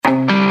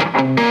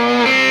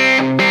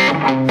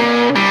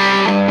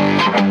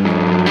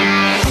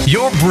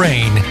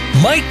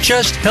might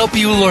just help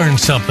you learn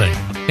something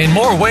in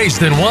more ways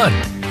than one.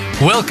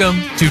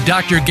 Welcome to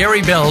Dr.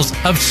 Gary Bell's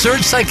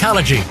Absurd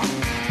Psychology.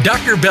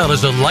 Dr. Bell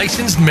is a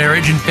licensed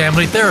marriage and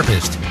family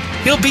therapist.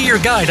 He'll be your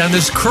guide on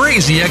this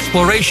crazy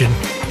exploration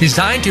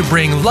designed to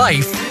bring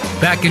life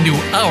back into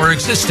our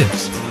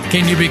existence.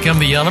 Can you become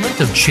the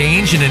element of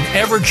change in an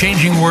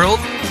ever-changing world?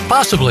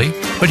 Possibly,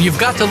 but you've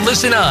got to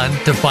listen on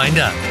to find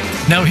out.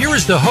 Now here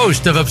is the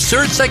host of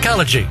Absurd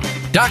Psychology,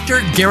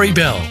 Dr. Gary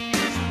Bell.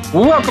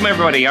 Welcome,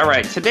 everybody. All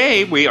right,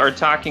 today we are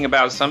talking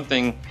about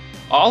something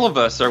all of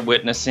us are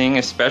witnessing,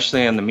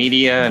 especially in the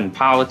media and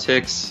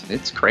politics.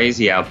 It's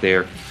crazy out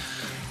there.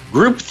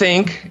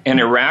 Groupthink and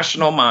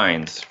irrational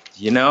minds.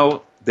 You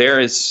know, there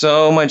is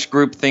so much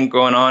groupthink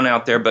going on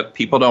out there, but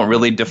people don't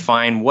really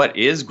define what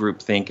is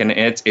groupthink, and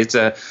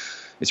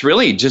it's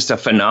really just a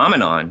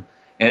phenomenon,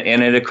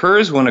 and it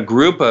occurs when a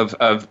group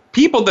of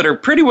people that are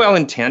pretty well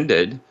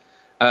intended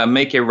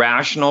make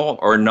irrational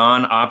or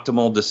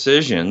non-optimal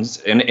decisions,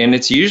 and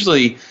it's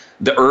usually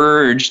the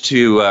urge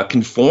to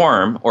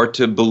conform or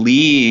to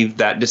believe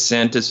that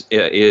dissent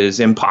is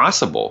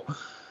impossible.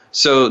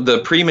 So the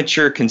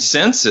premature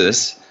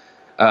consensus,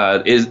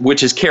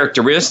 which is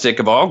characteristic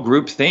of all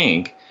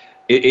groupthink,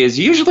 is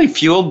usually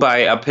fueled by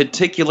a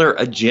particular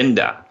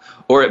agenda,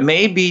 or it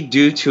may be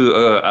due to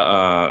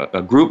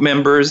a group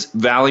members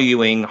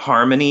valuing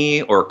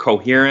harmony or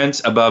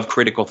coherence above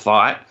critical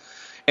thought.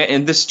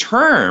 And this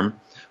term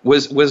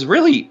was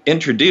really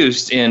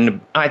introduced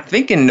in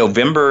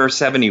November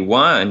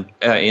 '71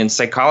 in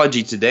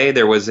Psychology Today.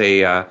 There was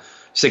a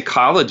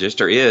psychologist,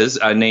 or is,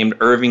 named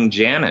Irving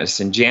Janis,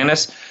 and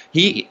Janis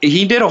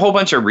he did a whole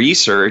bunch of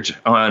research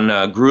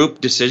on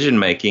group decision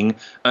making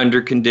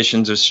under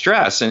conditions of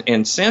stress,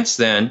 and since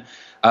then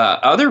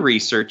other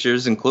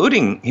researchers,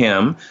 including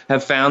him,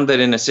 have found that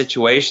in a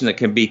situation that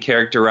can be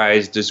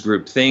characterized as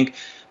groupthink,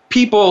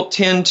 people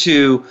tend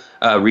to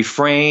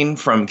refrain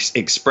from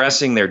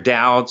expressing their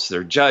doubts,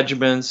 their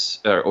judgments,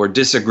 or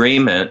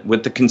disagreement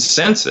with the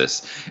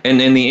consensus.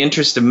 And in the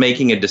interest of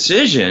making a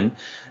decision,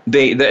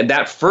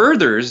 that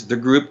furthers the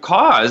group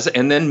cause,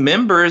 and then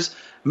members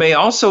may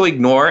also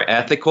ignore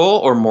ethical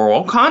or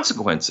moral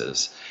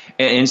consequences.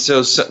 And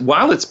so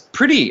while it's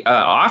pretty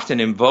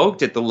often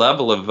invoked at the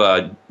level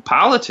of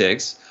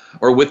politics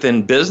or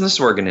within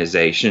business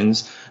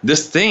organizations,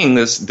 this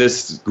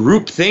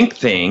groupthink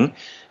thing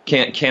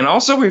can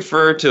also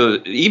refer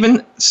to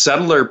even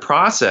subtler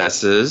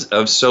processes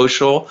of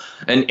social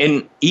and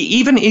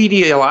even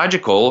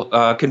ideological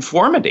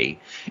conformity.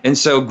 And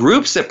so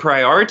groups that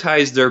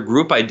prioritize their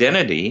group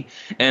identity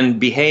and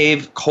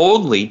behave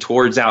coldly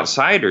towards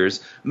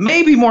outsiders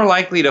may be more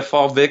likely to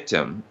fall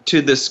victim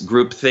to this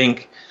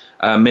groupthink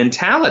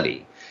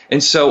mentality.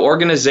 And so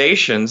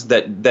organizations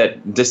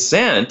that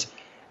dissent,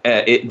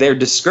 they're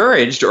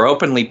discouraged or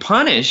openly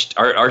punished,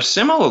 are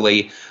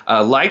similarly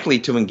likely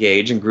to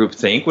engage in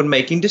groupthink when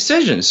making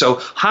decisions. So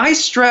high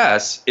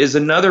stress is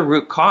another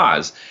root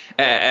cause.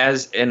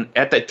 And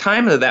at the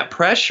time that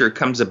pressure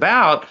comes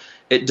about,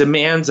 it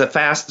demands a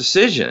fast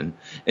decision.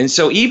 And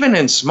so even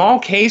in small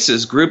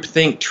cases,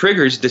 groupthink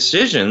triggers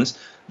decisions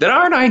that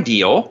aren't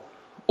ideal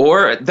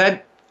or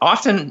that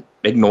often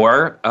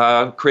ignore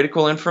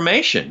critical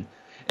information.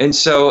 And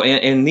so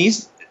in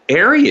these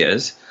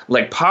areas,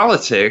 like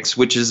politics,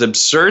 which is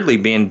absurdly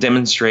being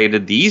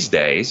demonstrated these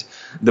days,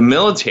 the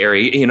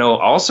military,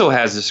 also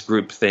has this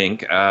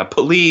groupthink.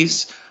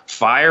 Police,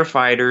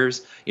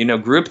 firefighters,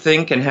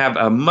 groupthink can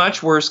have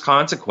much worse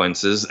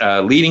consequences,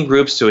 leading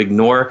groups to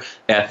ignore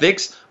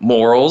ethics,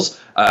 morals,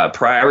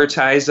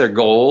 prioritize their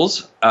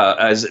goals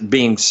as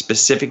being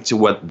specific to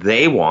what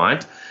they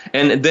want,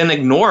 and then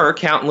ignore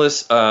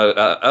countless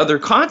other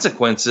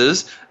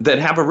consequences that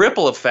have a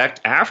ripple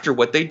effect after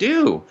what they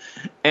do.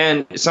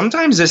 And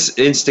sometimes this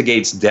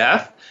instigates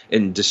death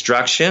and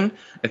destruction.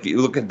 If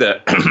you look at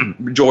the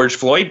George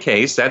Floyd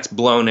case, that's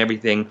blown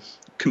everything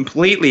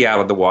completely out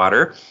of the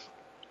water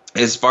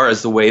as far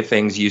as the way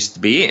things used to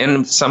be,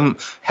 in some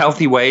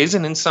healthy ways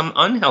and in some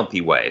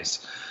unhealthy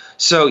ways.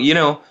 So,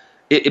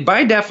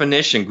 by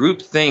definition,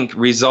 groupthink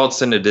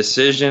results in a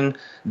decision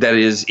that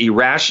is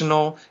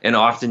irrational and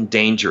often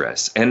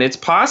dangerous. And it's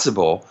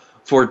possible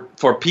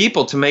for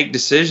people to make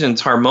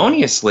decisions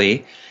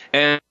harmoniously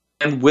and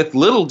with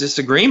little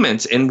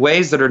disagreements in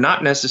ways that are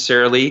not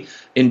necessarily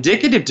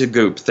indicative to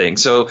groupthink.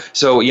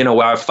 So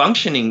while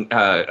functioning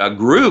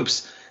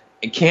groups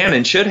can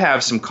and should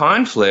have some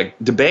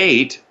conflict,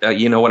 debate,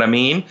 you know what I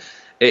mean?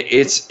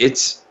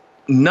 It's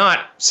not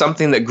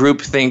something that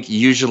groupthink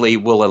usually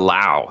will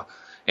allow.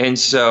 And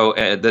so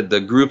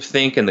the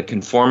groupthink and the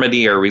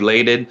conformity are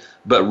related,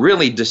 but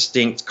really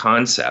distinct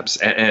concepts.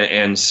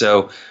 And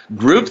so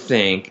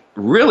groupthink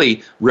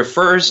really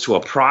refers to a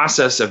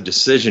process of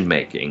decision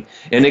making,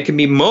 and it can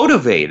be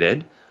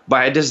motivated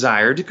by a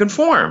desire to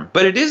conform.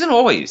 But it isn't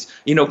always.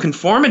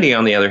 Conformity,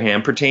 on the other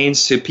hand,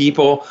 pertains to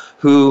people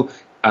who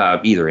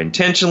either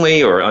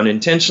intentionally or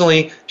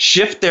unintentionally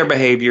shift their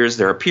behaviors,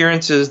 their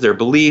appearances, their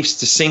beliefs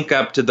to sync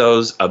up to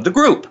those of the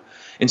group.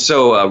 And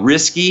so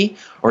risky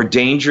or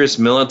dangerous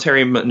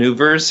military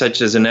maneuvers, such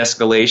as an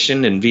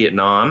escalation in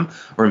Vietnam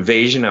or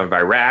invasion of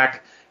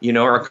Iraq,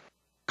 are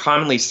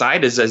commonly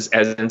cited as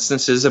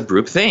instances of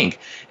groupthink.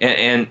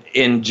 And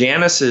in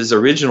Janus's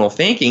original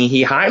thinking,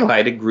 he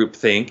highlighted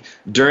groupthink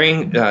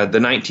during the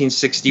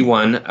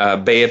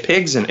 1961 Bay of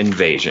Pigs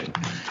invasion.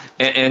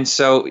 And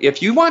so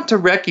if you want to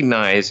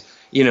recognize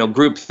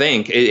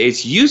groupthink,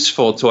 it's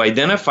useful to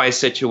identify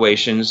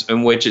situations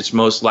in which it's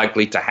most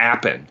likely to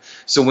happen.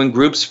 So when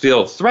groups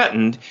feel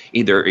threatened,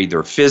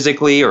 either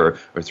physically or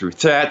through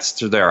threats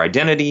to their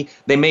identity,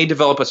 they may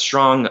develop a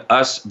strong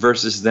us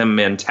versus them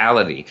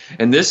mentality.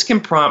 And this can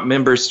prompt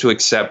members to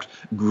accept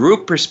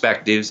group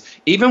perspectives,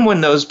 even when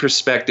those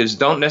perspectives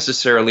don't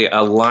necessarily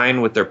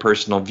align with their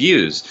personal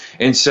views.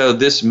 And so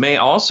this may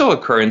also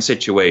occur in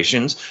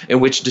situations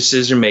in which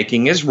decision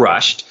making is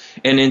rushed,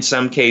 and in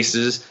some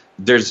cases,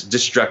 there's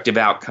destructive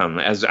outcome,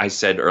 as I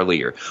said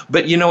earlier.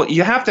 But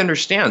you have to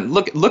understand.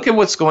 Look at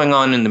what's going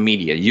on in the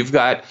media. You've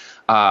got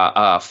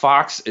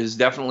Fox is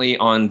definitely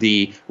on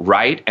the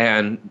right,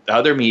 and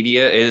other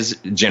media is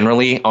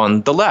generally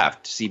on the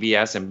left.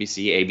 CBS,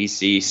 NBC,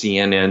 ABC,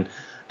 CNN,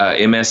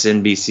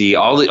 MSNBC.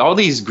 All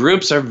these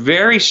groups are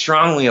very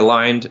strongly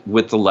aligned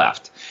with the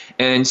left,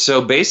 and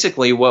so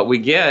basically what we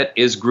get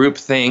is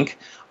groupthink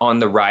on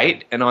the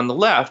right and on the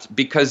left,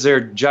 because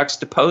they're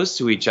juxtaposed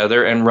to each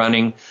other and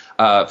running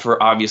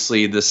for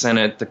obviously the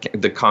Senate,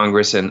 the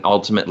Congress, and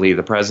ultimately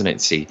the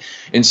presidency.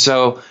 And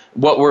so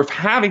what we're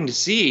having to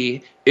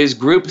see is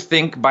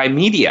groupthink by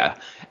media.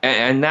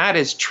 And that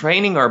is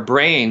training our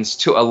brains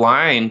to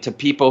align to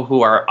people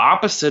who are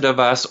opposite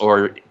of us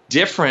or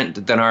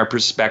different than our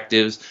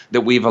perspectives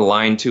that we've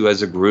aligned to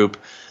as a group.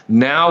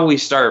 Now we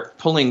start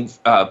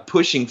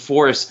pushing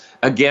force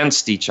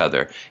against each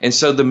other. And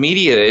so the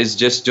media is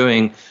just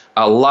doing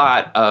a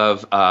lot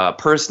of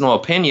personal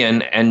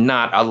opinion and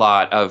not a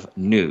lot of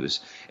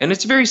news. And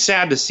it's very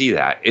sad to see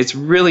that. It's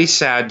really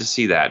sad to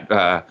see that.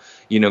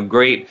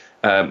 Great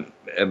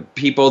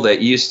people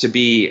that used to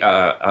be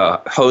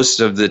hosts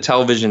of the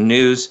television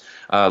news,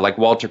 like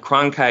Walter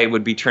Cronkite,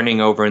 would be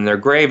turning over in their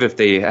grave if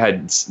they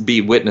had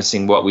be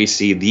witnessing what we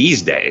see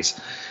these days.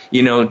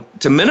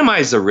 To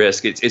minimize the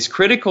risk, it's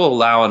critical to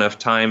allow enough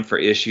time for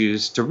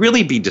issues to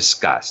really be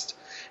discussed,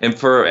 and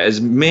for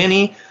as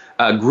many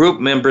group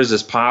members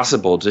as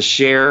possible to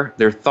share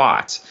their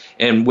thoughts.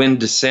 And when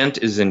dissent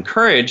is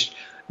encouraged,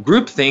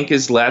 groupthink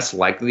is less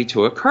likely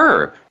to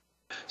occur.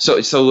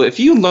 So if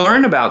you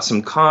learn about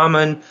some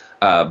common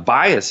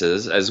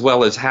biases as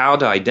well as how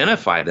to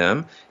identify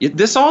them,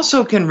 this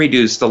also can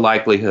reduce the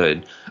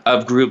likelihood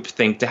of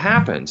groupthink to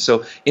happen.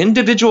 So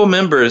individual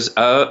members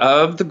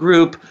of the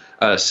group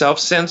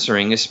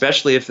self-censoring,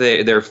 especially if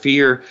their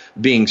fear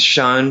being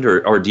shunned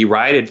or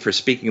derided for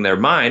speaking their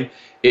mind,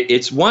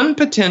 it's one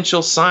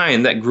potential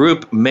sign that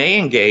group may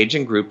engage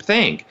in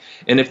groupthink.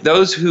 And if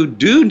those who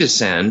do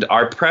dissent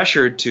are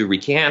pressured to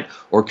recant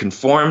or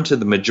conform to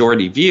the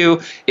majority view,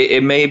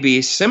 it may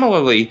be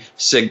similarly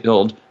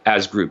signaled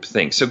as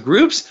groupthink. So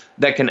groups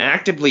that can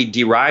actively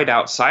deride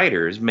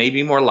outsiders may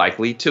be more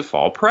likely to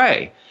fall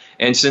prey.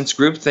 And since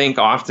groupthink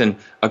often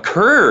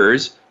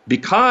occurs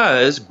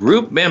because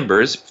group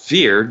members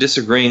fear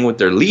disagreeing with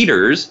their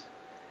leaders,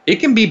 it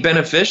can be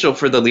beneficial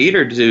for the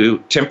leader to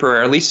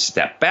temporarily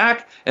step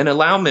back and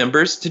allow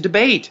members to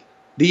debate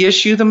the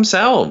issue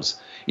themselves.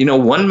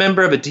 One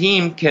member of a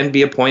team can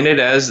be appointed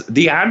as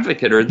the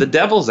advocate or the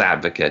devil's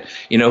advocate,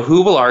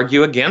 who will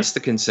argue against the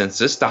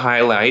consensus to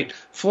highlight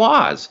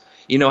flaws.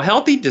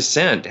 Healthy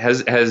dissent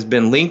has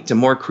been linked to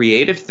more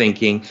creative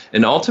thinking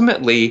and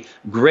ultimately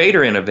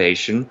greater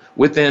innovation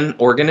within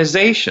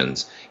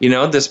organizations.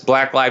 This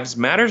Black Lives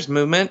Matters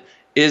movement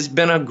has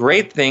been a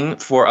great thing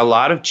for a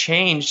lot of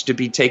change to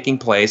be taking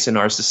place in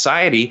our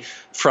society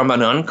from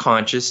an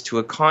unconscious to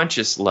a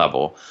conscious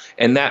level.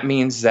 And that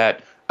means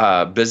that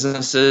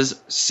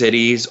businesses,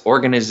 cities,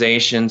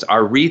 organizations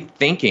are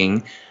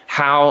rethinking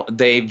how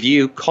they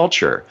view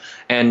culture.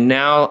 And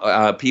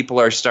now people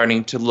are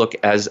starting to look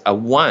as a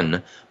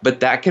one,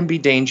 but that can be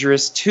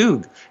dangerous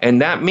too.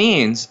 And that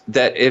means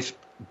that if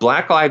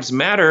Black Lives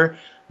Matter,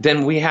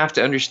 then we have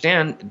to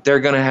understand they're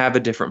going to have a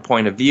different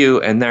point of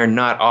view, and they're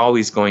not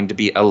always going to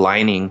be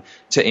aligning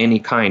to any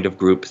kind of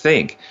group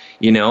think.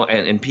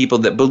 And people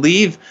that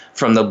believe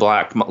from the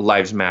Black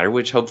Lives Matter,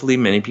 which hopefully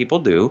many people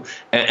do,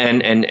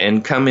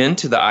 and come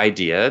into the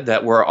idea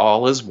that we're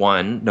all as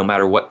one, no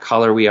matter what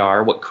color we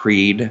are, what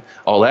creed,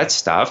 all that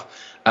stuff,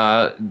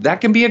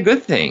 that can be a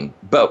good thing.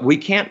 But we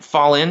can't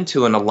fall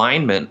into an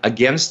alignment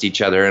against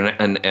each other.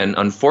 And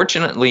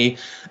unfortunately,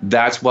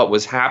 that's what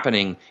was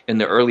happening in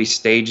the early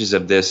stages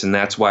of this. And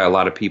that's why a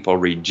lot of people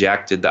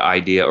rejected the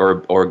idea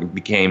or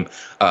became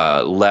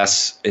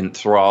less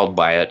enthralled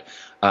by it.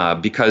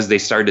 Because they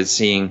started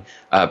seeing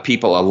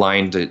people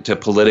aligned to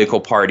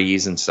political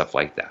parties and stuff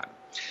like that.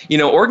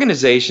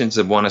 Organizations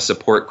that want to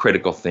support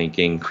critical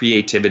thinking,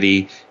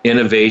 creativity,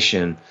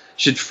 innovation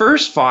should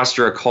first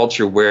foster a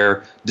culture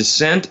where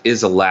dissent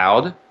is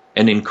allowed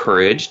and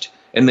encouraged,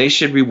 and they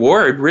should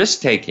reward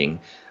risk-taking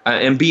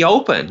and be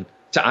open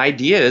to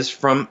ideas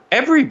from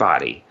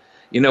everybody,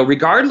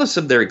 regardless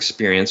of their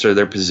experience or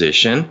their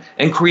position,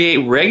 and create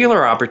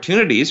regular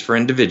opportunities for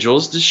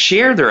individuals to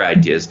share their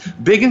ideas,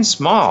 big and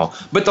small.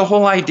 But the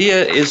whole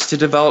idea is to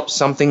develop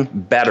something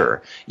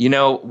better.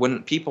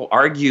 When people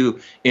argue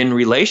in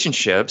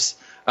relationships,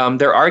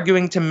 they're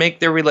arguing to make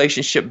their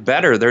relationship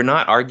better. They're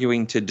not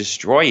arguing to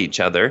destroy each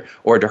other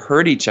or to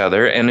hurt each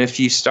other. And if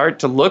you start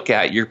to look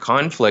at your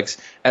conflicts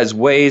as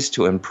ways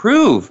to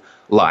improve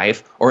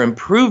life or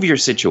improve your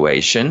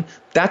situation,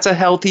 that's a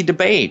healthy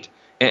debate.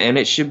 And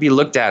it should be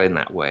looked at in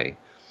that way.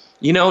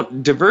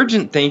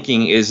 Divergent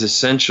thinking is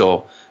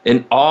essential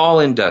in all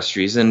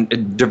industries,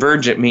 and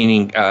divergent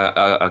meaning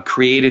a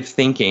creative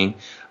thinking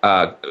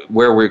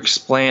where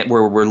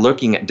we're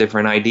looking at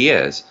different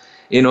ideas.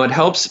 It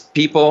helps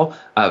people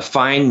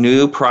find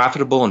new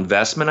profitable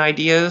investment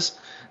ideas,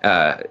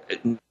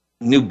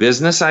 new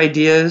business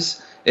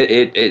ideas.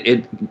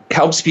 It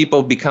helps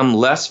people become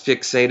less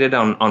fixated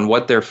on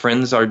what their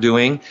friends are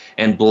doing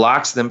and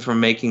blocks them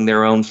from making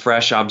their own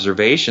fresh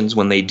observations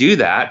when they do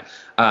that,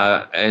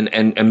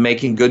 and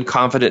making good,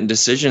 confident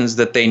decisions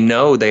that they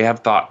know they have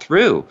thought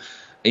through.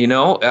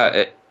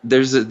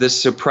 There's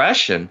this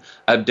suppression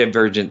of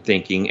divergent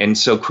thinking, and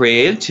so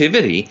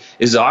creativity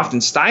is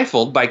often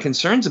stifled by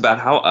concerns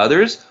about how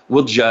others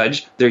will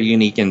judge their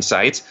unique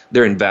insights,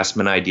 their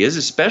investment ideas,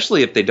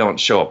 especially if they don't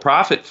show a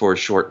profit for a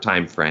short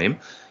time frame.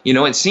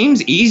 It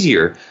seems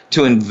easier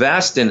to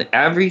invest in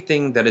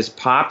everything that is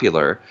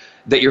popular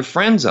that your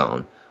friends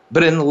own.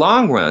 But in the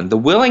long run, the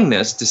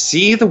willingness to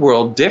see the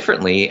world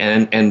differently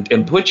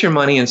and put your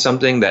money in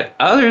something that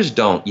others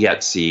don't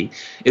yet see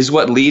is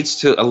what leads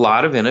to a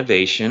lot of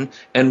innovation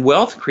and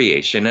wealth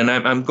creation. And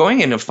I'm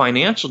going in a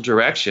financial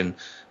direction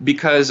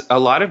because a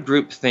lot of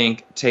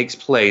groupthink takes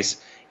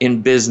place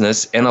in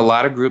business, and a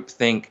lot of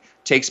groupthink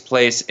takes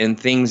place in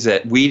things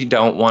that we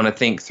don't want to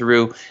think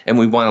through and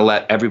we want to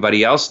let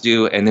everybody else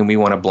do, and then we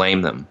want to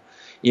blame them.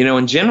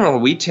 In general,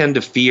 we tend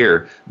to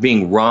fear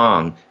being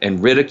wrong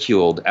and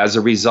ridiculed as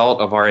a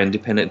result of our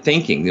independent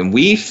thinking. And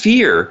we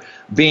fear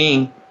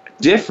being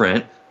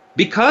different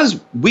because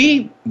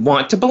we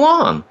want to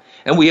belong.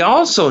 And we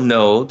also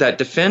know that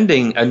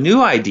defending a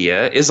new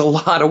idea is a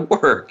lot of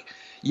work.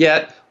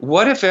 Yet,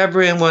 what if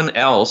everyone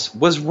else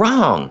was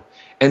wrong?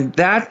 And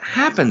that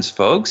happens,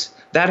 folks.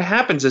 That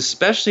happens,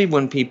 especially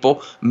when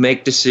people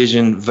make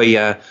decisions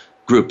via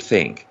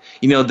groupthink.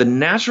 The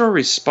natural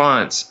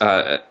response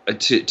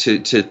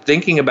to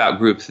thinking about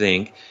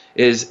groupthink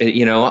is,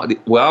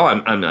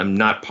 I'm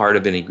not part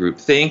of any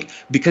groupthink,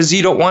 because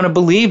you don't want to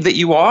believe that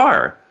you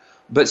are.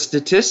 But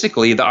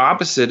statistically, the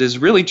opposite is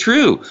really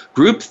true.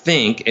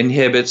 Groupthink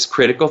inhibits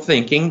critical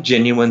thinking,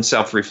 genuine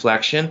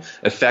self-reflection,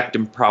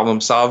 effective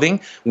problem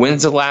solving.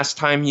 When's the last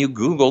time you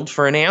Googled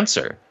for an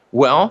answer?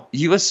 Well,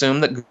 you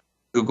assume that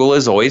Google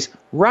is always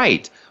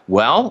right.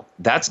 Well,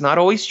 that's not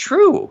always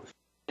true.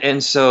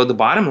 And so the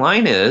bottom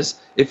line is,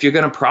 if you're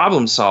going to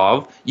problem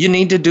solve, you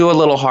need to do a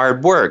little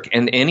hard work.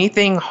 And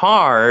anything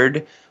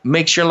hard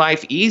makes your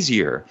life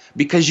easier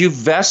because you've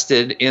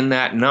vested in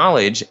that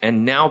knowledge,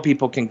 and now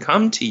people can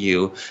come to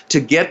you to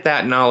get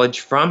that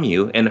knowledge from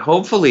you, and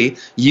hopefully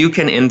you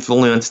can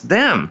influence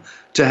them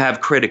to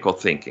have critical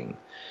thinking.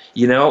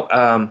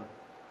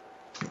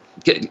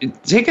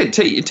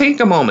 Take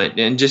a moment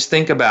and just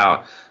think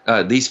about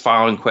these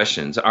following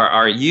questions.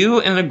 Are you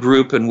in a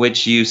group in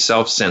which you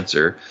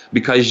self-censor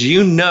because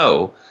you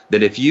know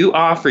that if you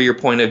offer your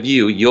point of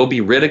view, you'll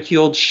be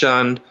ridiculed,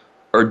 shunned,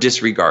 or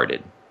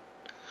disregarded?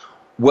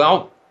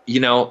 Well,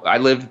 I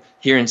live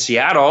here in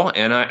Seattle,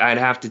 and I'd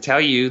have to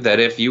tell you that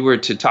if you were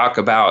to talk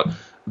about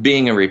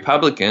being a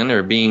Republican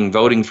or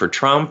voting for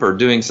Trump or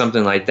doing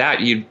something like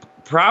that, you'd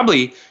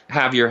probably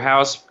have your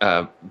house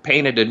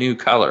painted a new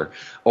color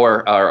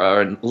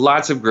or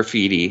lots of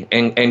graffiti,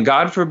 and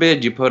God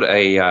forbid you put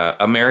a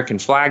American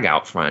flag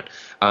out front.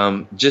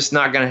 Just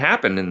not going to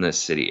happen in this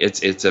city.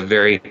 It's a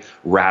very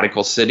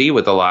radical city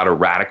with a lot of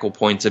radical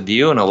points of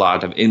view and a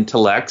lot of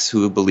intellects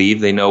who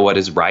believe they know what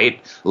is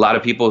right. A lot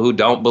of people who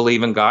don't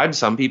believe in God.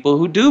 Some people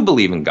who do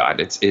believe in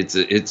God.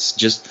 It's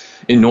just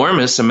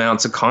enormous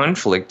amounts of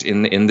conflict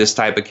in this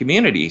type of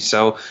community.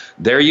 So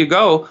there you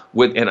go.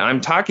 And I'm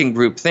talking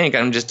groupthink.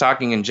 I'm just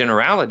talking in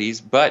generalities,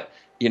 but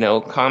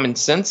common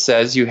sense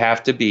says you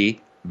have to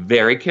be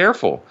very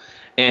careful.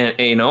 And,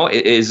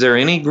 is there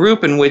any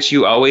group in which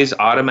you always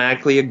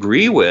automatically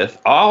agree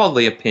with all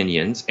the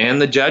opinions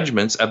and the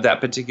judgments of that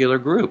particular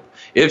group?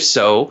 If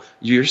so,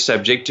 you're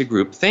subject to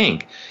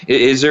groupthink.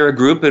 Is there a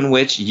group in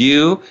which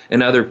you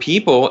and other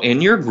people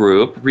in your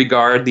group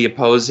regard the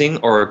opposing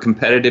or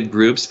competitive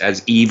groups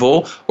as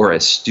evil or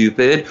as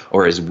stupid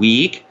or as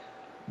weak?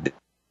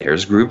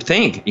 There's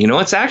groupthink.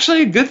 It's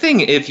actually a good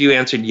thing if you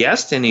answered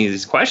yes to any of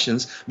these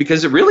questions,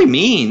 because it really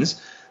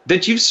means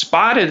that you've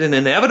spotted an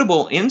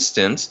inevitable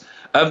instance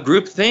of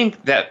groupthink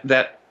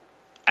that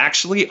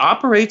actually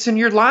operates in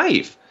your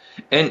life.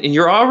 And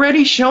you're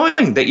already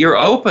showing that you're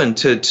open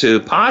to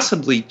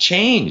possibly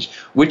change,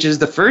 which is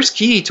the first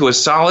key to a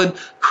solid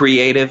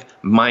creative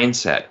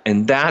mindset.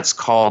 And that's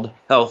called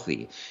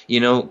healthy.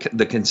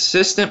 The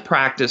consistent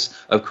practice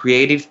of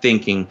creative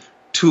thinking,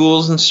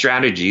 tools and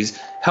strategies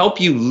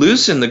help you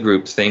loosen the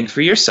group think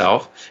for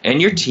yourself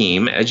and your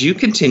team as you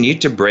continue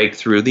to break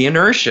through the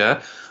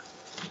inertia,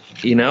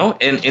 and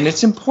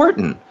it's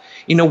important.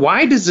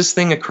 Why does this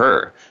thing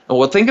occur?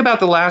 Well, think about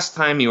the last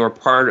time you were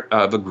part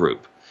of a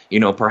group.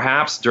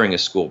 Perhaps during a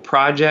school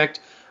project,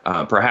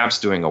 perhaps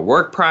doing a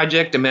work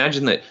project.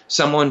 Imagine that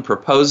someone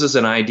proposes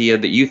an idea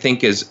that you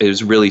think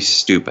is really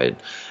stupid.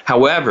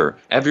 However,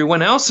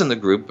 everyone else in the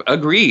group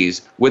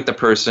agrees with the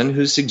person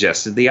who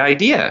suggested the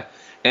idea.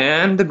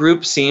 And the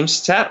group seems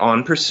set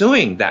on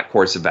pursuing that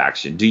course of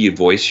action. Do you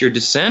voice your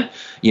dissent?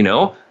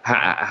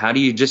 How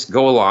do you just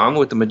go along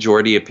with the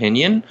majority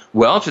opinion?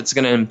 Well, if it's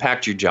going to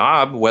impact your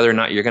job, whether or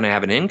not you're going to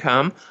have an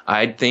income,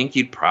 I'd think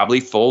you'd probably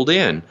fold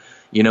in.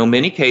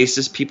 Many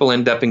cases, people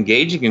end up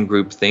engaging in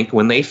groupthink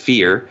when they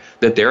fear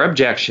that their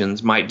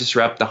objections might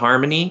disrupt the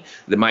harmony,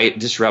 that might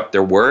disrupt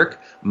their work,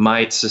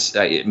 might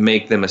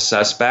make them a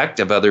suspect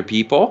of other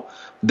people,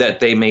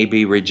 that they may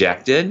be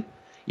rejected.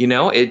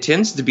 It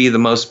tends to be the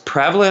most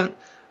prevalent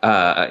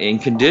in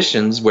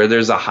conditions where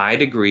there's a high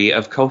degree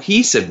of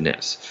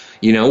cohesiveness,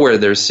 where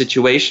there's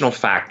situational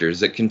factors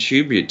that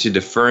contribute to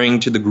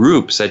deferring to the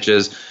group, such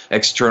as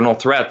external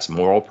threats,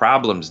 moral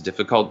problems,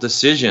 difficult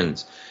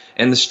decisions.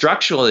 And the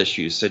structural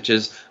issues such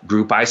as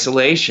group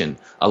isolation,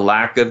 a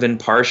lack of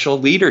impartial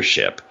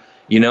leadership,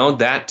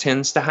 that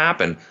tends to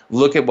happen.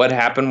 Look at what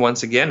happened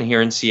once again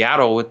here in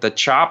Seattle with the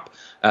CHOP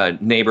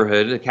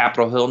neighborhood, the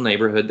Capitol Hill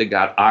neighborhood that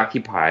got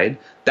occupied.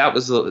 That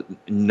was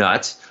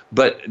nuts,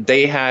 but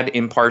they had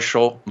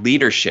impartial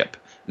leadership.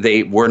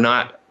 They were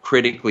not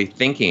critically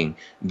thinking.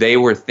 They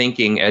were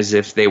thinking as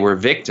if they were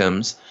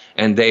victims,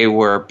 and they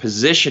were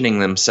positioning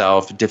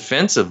themselves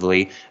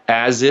defensively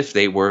as if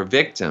they were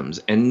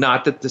victims. And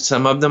not that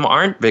some of them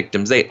aren't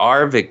victims. They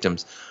are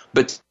victims.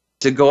 But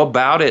to go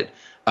about it,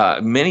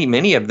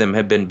 many of them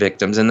have been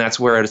victims, and that's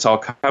where it's all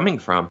coming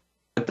from.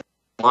 But the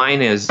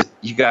line is,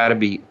 you got to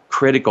be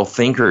critical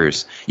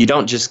thinkers. You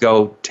don't just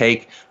go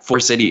take 4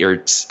 city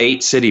or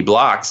 8 city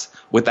blocks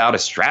without a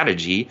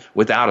strategy,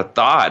 without a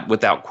thought,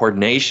 without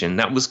coordination.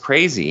 That was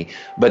crazy.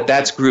 But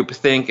that's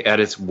groupthink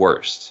at its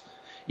worst.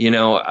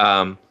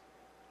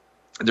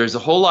 There's a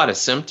whole lot of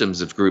symptoms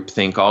of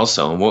groupthink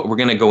also, and we're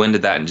going to go into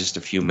that in just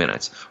a few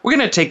minutes. We're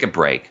going to take a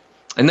break,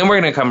 and then we're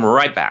going to come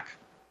right back.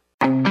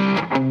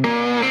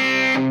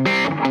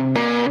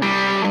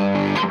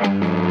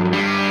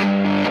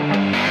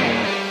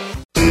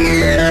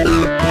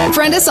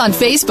 Friend us on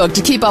Facebook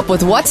to keep up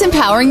with what's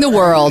empowering the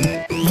world.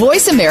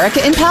 Voice America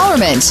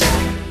Empowerment.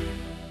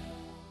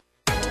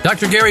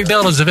 Dr. Gary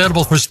Bell is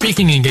available for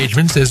speaking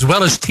engagements as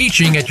well as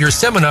teaching at your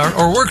seminar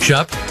or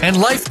workshop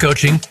and life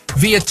coaching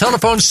via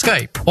telephone,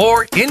 Skype,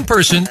 or in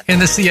person in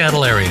the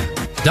Seattle area.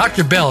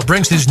 Dr. Bell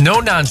brings his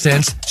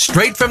no-nonsense,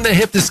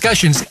 straight-from-the-hip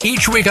discussions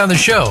each week on the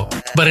show,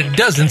 but it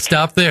doesn't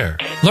stop there.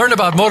 Learn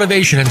about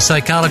motivation and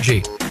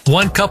psychology,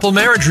 one-couple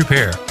marriage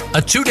repair,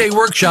 a 2-day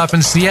workshop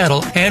in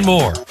Seattle, and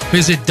more.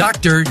 Visit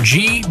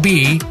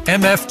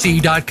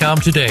drgbmft.com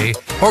today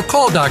or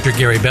call Dr.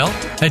 Gary Bell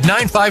at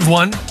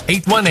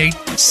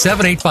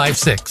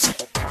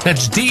 951-818-7856.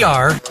 That's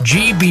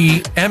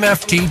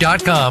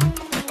drgbmft.com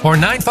or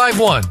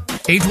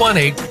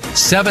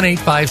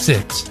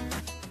 951-818-7856.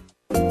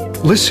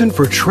 Listen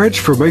for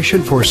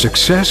Transformation for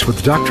Success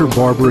with Dr.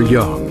 Barbara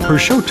Young. Her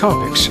show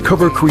topics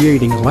cover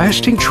creating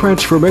lasting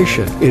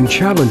transformation in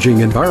challenging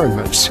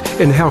environments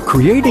and how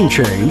creating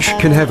change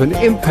can have an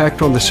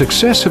impact on the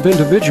success of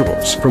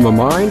individuals from a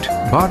mind,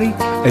 body,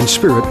 and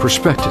spirit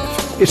perspective.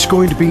 It's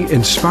going to be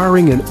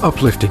inspiring and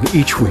uplifting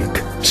each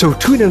week. So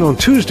tune in on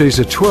Tuesdays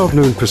at 12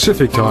 noon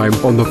Pacific Time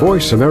on the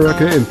Voice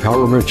America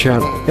Empowerment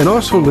Channel, and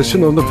also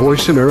listen on the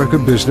Voice America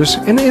Business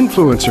and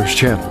Influencers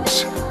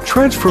channels.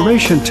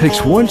 Transformation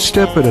takes one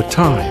step at a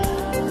time.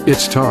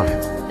 It's time.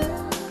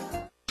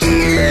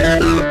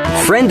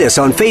 Friend us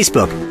on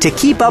Facebook to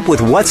keep up with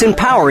what's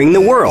empowering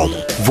the world.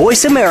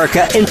 Voice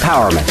America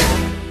Empowerment.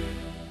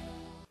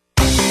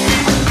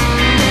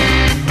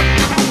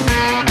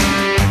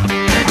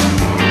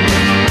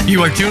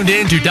 You are tuned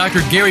in to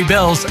Dr. Gary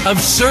Bell's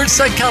Absurd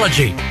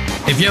Psychology.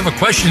 If you have a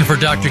question for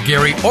Dr.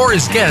 Gary or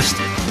his guest,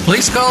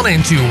 please call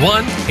in to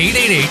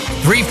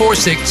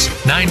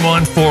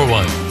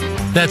 1-888-346-9141.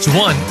 That's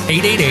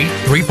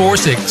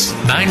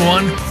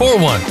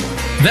 1-888-346-9141.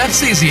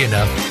 That's easy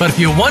enough, but if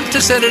you want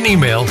to send an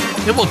email,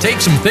 it will take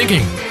some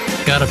thinking.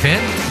 Got a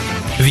pen?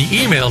 The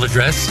email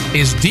address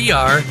is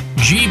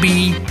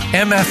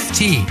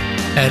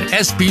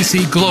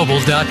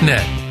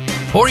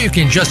drgbmft@sbcglobal.net. Or you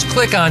can just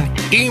click on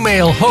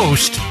Email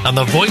Host on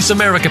the Voice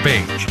America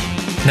page.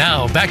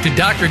 Now, back to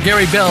Dr.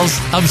 Gary Bell's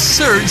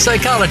Absurd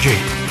Psychology.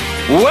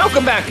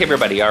 Welcome back,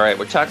 everybody. All right,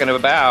 we're talking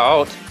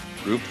about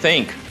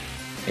groupthink,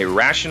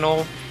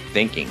 irrational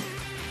thinking.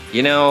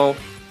 There's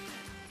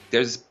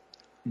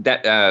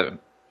that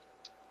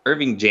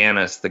Irving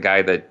Janis, the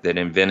guy that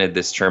invented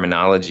this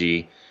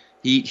terminology,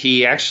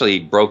 he actually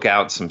broke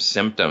out some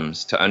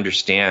symptoms to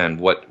understand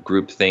what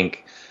groupthink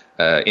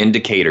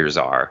indicators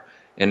are.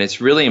 And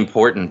it's really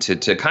important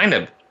to kind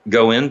of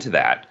go into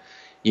that.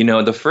 You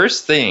know, the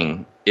first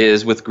thing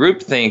is with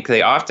groupthink,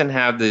 they often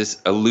have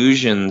these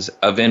illusions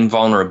of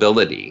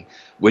invulnerability,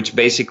 which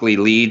basically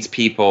leads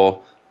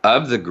people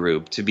of the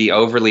group to be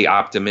overly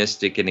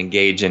optimistic and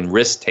engage in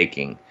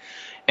risk-taking.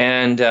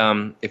 And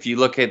if you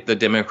look at the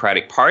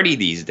Democratic Party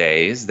these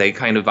days, they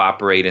kind of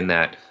operate in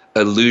that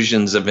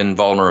illusions of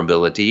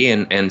invulnerability,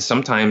 and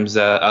sometimes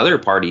other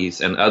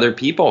parties and other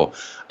people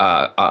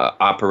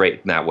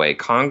operate in that way.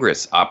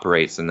 Congress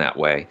operates in that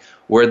way,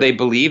 where they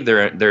believe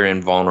they're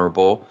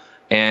invulnerable,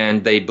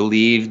 and they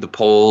believe the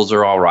polls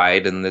are all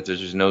right, and that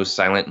there's no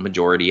silent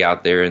majority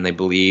out there, and they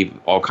believe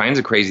all kinds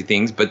of crazy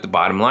things. But the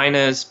bottom line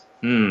is,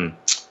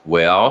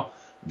 well,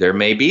 there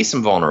may be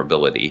some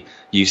vulnerability.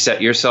 You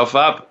set yourself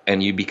up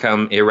and you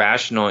become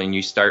irrational and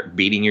you start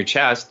beating your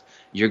chest,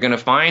 you're going to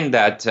find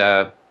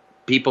that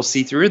people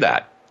see through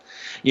that.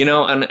 You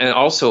know, and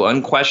also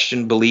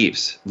unquestioned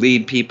beliefs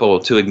lead people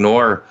to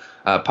ignore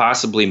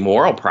possibly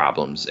moral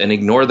problems and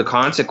ignore the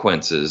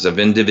consequences of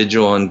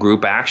individual and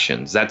group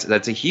actions.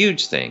 That's a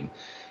huge thing.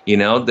 You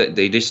know, that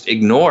they just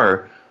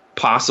ignore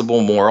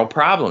possible moral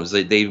problems.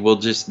 They will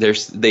just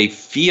they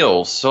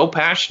feel so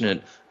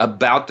passionate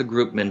about the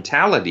group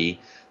mentality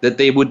that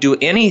they would do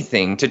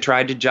anything to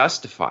try to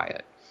justify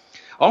it.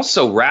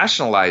 Also,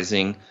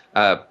 rationalizing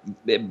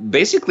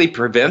basically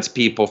prevents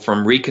people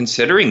from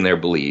reconsidering their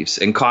beliefs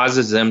and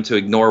causes them to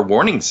ignore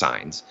warning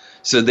signs.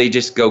 So they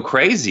just go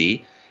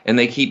crazy and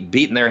they keep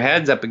beating their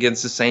heads up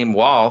against the same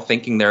wall,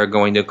 thinking they're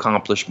going to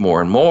accomplish more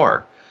and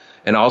more.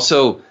 And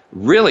also,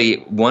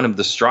 really, one of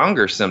the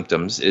stronger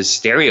symptoms is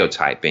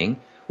stereotyping,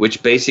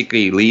 which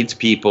basically leads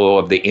people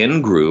of the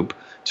in-group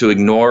to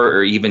ignore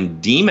or even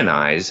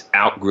demonize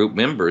out-group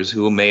members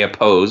who may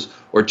oppose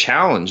or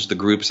challenge the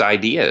group's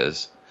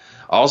ideas.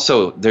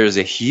 Also, there's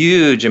a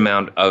huge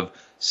amount of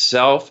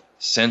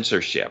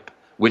self-censorship,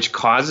 which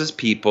causes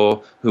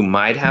people who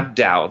might have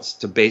doubts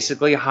to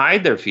basically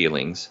hide their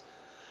feelings.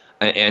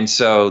 And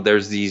so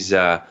there's these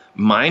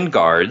mind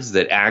guards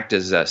that act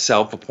as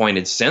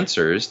self-appointed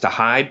censors to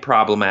hide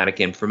problematic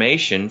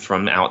information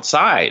from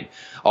outside.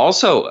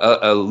 Also,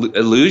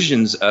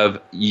 illusions of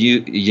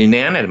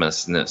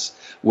unanimousness,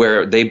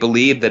 where they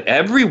believe that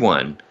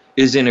everyone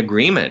is in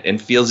agreement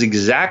and feels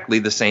exactly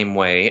the same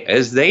way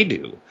as they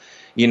do.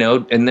 You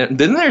know, and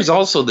then there's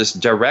also this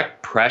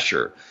direct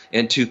pressure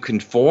and to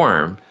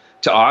conform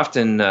to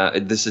often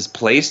this is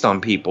placed on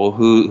people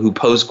who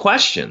pose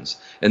questions.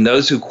 And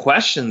those who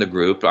question the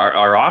group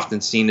are often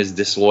seen as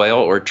disloyal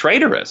or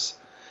traitorous.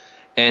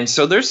 And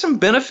so there's some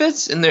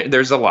benefits and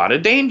there's a lot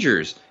of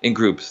dangers in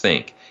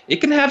groupthink. It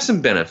can have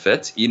some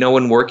benefits. You know,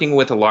 when working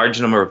with a large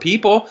number of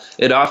people,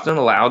 it often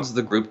allows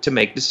the group to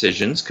make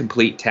decisions,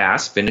 complete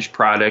tasks, finish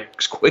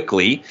products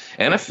quickly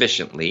and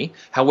efficiently.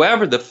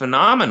 However, the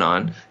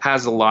phenomenon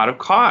has a lot of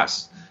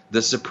costs.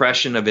 The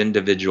suppression of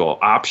individual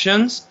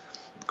options,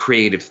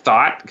 creative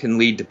thought can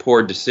lead to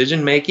poor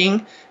decision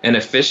making and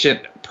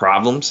efficient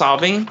problem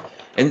solving.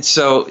 And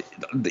so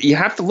you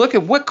have to look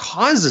at what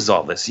causes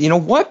all this. You know,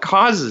 what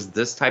causes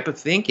this type of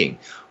thinking?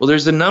 Well,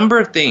 there's a number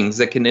of things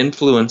that can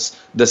influence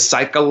the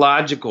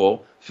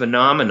psychological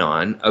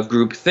phenomenon of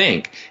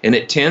groupthink. And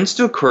it tends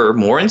to occur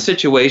more in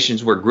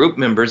situations where group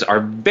members are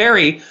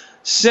very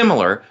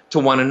similar to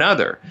one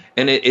another.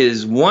 And it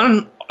is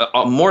more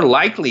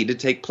likely to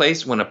take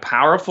place when a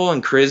powerful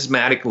and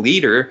charismatic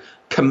leader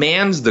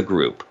commands the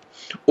group,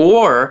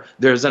 or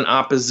there's an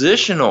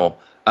oppositional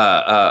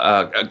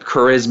a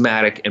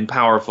charismatic and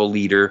powerful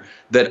leader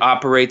that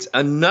operates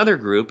another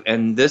group,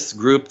 and this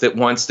group that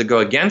wants to go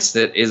against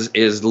it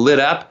is lit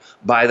up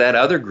by that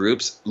other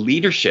group's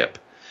leadership.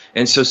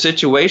 And so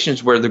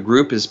situations where the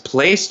group is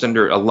placed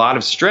under a lot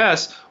of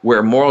stress,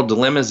 where moral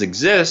dilemmas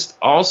exist,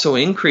 also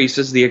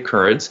increases the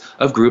occurrence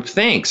of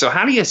groupthink. So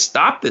how do you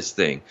stop this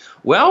thing?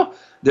 Well,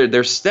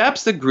 there's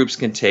steps that groups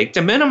can take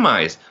to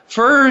minimize.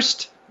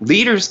 First,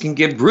 leaders can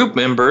give group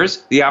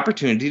members the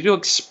opportunity to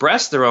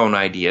express their own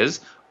ideas,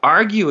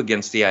 argue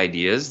against the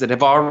ideas that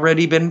have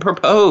already been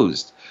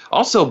proposed.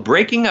 Also,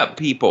 breaking up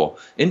people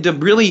into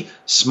really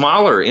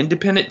smaller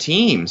independent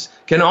teams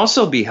can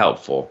also be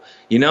helpful.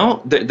 You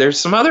know, there's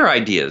some other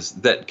ideas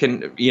that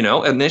can, you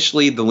know,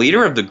 initially the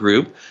leader of the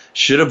group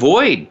should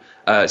avoid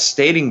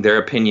stating their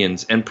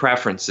opinions and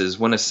preferences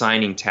when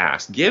assigning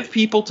tasks. Give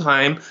people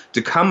time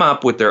to come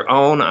up with their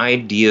own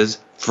ideas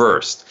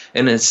first,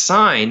 and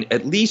assign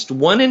at least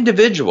one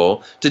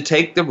individual to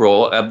take the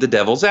role of the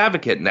devil's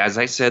advocate. And as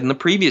I said in the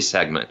previous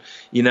segment,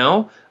 you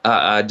know,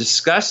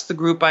 discuss the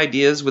group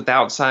ideas with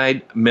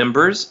outside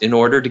members in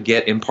order to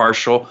get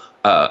impartial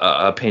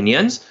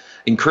opinions.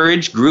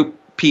 Encourage group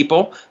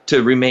people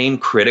to remain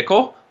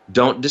critical.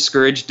 Don't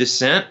discourage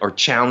dissent or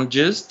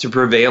challenges to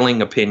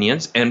prevailing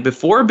opinions. And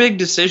before big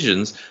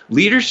decisions,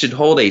 leaders should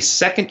hold a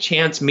second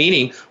chance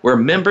meeting where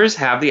members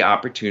have the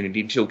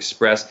opportunity to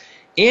express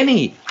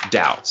any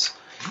doubts.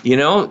 You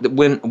know,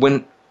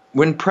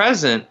 when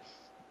present,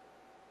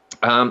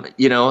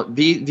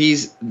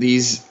 These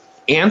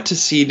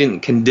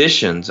antecedent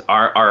conditions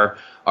are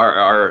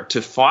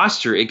to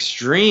foster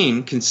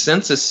extreme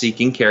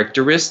consensus-seeking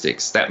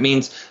characteristics. That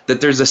means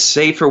that there's a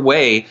safer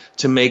way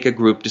to make a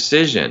group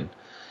decision.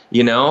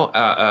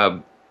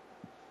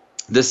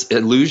 This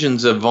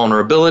illusions of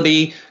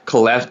vulnerability,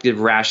 collective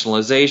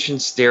rationalization,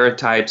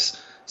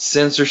 stereotypes,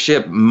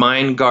 censorship,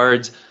 mind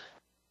guards,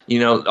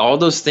 all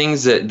those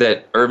things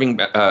that Irving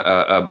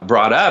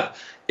brought up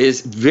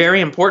is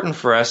very important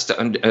for us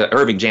to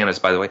Irving Janis,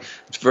 by the way,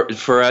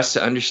 for us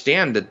to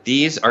understand that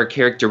these are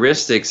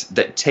characteristics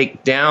that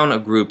take down a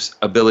group's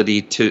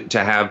ability to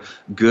have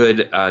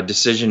good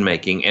decision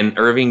making. And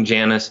Irving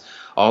Janis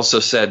also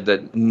said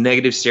that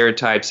negative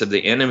stereotypes of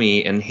the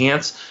enemy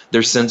enhance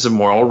their sense of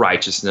moral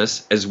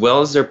righteousness as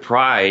well as their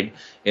pride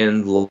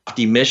in the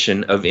lofty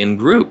mission of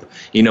in-group.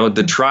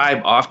 The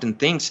tribe often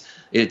thinks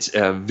its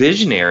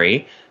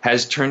visionary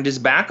has turned his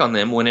back on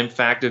them when in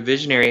fact a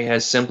visionary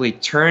has simply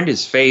turned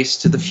his face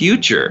to the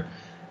future.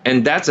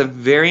 And that's a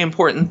very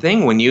important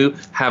thing when you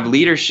have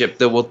leadership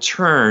that will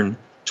turn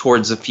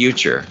towards the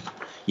future.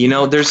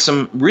 There's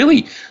some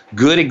really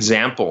good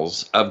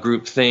examples of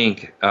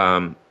groupthink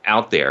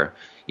out there.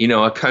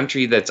 A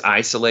country that's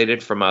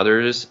isolated from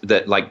others,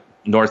 that like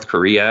North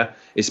Korea,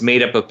 is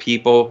made up of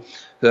people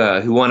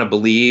who want to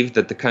believe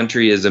that the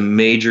country is a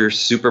major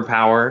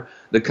superpower.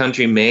 The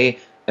country may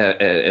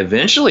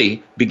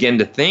eventually begin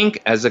to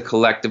think as a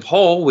collective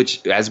whole,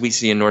 which, as we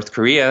see in North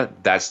Korea,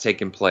 that's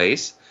taken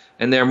place.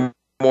 And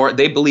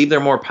they believe they're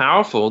more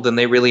powerful than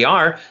they really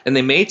are, and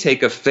they may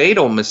take a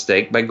fatal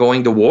mistake by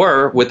going to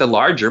war with a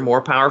larger,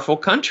 more powerful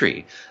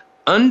country.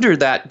 Under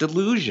that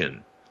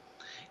delusion,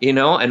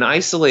 an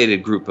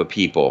isolated group of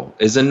people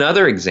is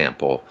another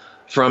example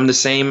from the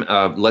same,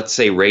 let's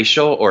say,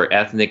 racial or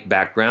ethnic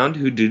background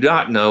who do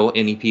not know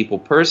any people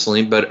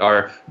personally but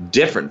are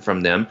different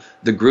from them.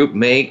 The group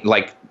may,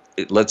 like,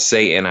 let's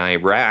say in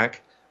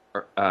Iraq,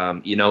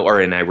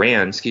 or in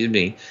Iran,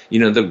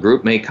 the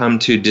group may come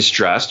to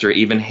distrust or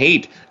even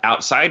hate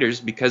outsiders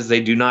because they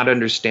do not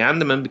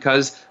understand them and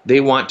because they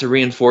want to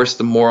reinforce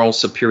the moral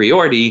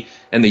superiority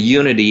and the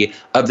unity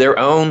of their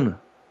own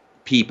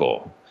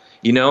people.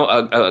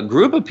 A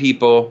group of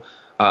people,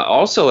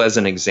 also as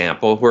an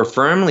example, who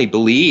firmly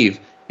believe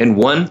in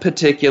one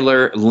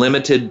particular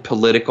limited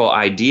political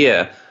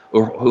idea,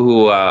 or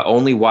who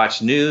only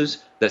watch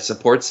news that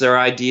supports their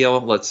ideal,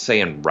 let's say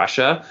in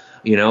Russia,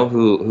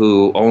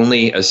 who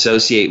only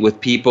associate with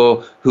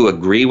people who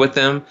agree with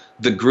them.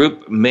 The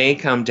group may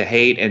come to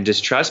hate and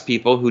distrust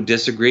people who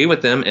disagree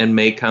with them and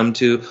may come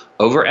to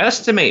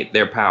overestimate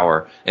their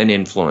power and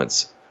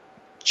influence.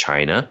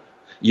 China.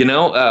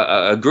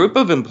 A group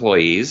of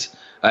employees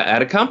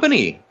at a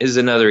company is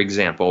another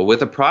example,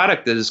 with a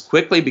product that is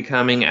quickly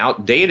becoming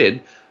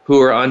outdated,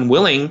 who are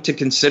unwilling to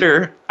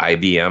consider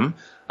IBM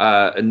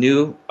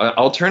new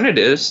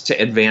alternatives to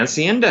advance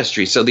the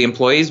industry. So the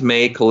employees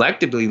may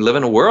collectively live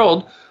in a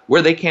world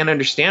where they can't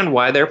understand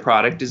why their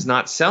product is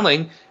not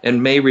selling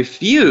and may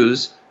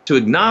refuse to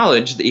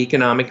acknowledge the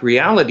economic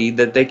reality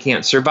that they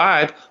can't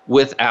survive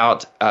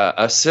without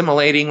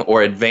assimilating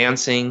or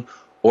advancing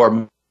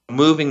or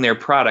moving their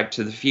product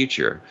to the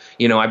future.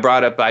 I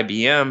brought up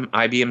IBM.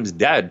 IBM's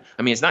dead.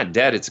 I mean, it's not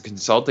dead. It's a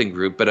consulting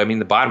group. But I mean,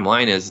 the bottom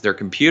line is their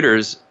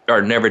computers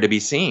are never to be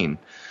seen.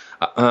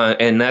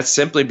 And that's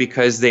simply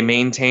because they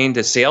maintained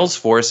a sales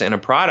force and a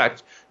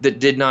product that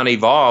did not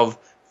evolve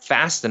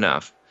fast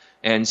enough.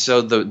 And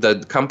so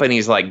the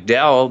companies like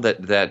Dell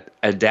that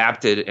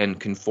adapted and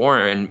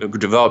conformed and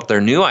developed their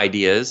new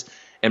ideas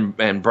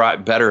and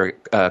brought better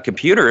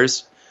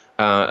computers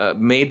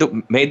made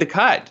the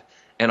cut.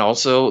 And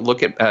also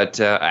look at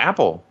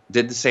Apple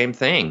did the same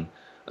thing.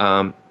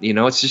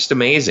 It's just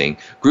amazing.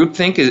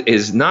 Groupthink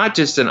is not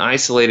just an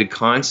isolated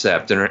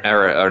concept or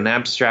an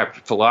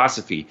abstract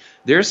philosophy.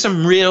 There's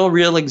some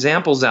real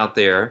examples out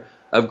there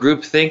of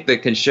groupthink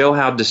that can show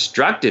how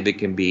destructive it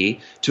can be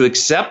to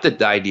accept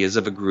the ideas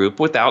of a group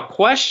without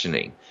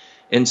questioning.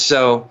 And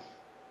so,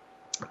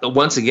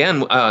 once again,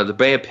 the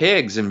Bay of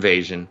Pigs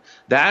invasion,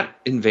 that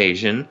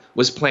invasion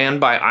was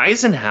planned by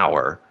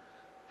Eisenhower.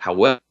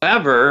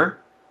 However,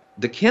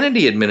 the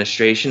Kennedy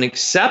administration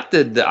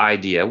accepted the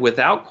idea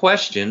without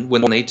question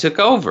when they took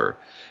over.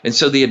 And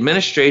so the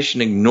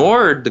administration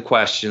ignored the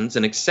questions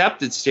and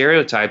accepted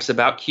stereotypes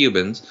about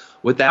Cubans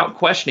without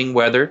questioning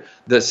whether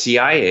the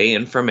CIA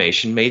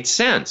information made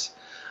sense.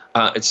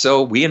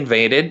 So we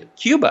invaded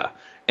Cuba.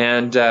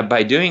 And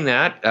by doing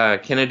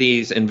that,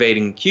 Kennedy's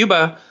invading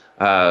Cuba,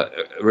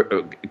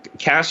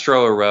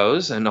 Castro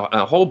arose, and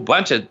a whole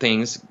bunch of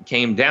things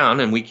came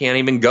down, and we can't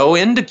even go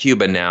into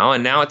Cuba now.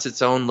 And now it's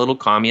its own little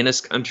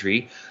communist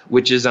country,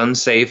 which is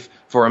unsafe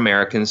for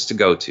Americans to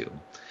go to.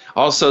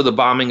 Also, the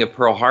bombing of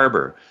Pearl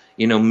Harbor.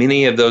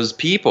 Many of those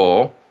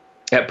people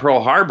at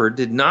Pearl Harbor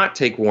did not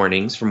take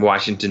warnings from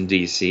Washington,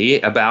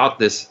 D.C. about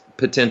this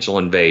potential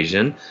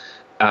invasion.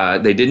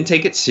 They didn't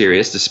take it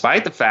serious,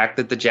 despite the fact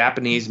that the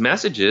Japanese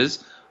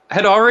messages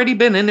had already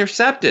been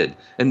intercepted.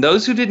 And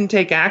those who didn't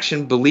take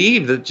action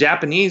believed the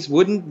Japanese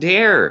wouldn't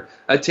dare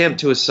attempt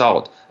to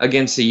assault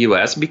against the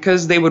U.S.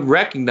 because they would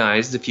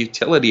recognize the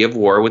futility of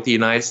war with the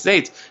United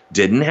States.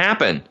 Didn't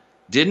happen.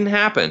 Didn't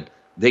happen.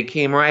 They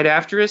came right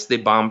after us. They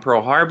bombed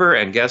Pearl Harbor.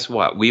 And guess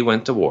what? We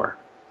went to war.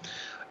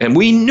 And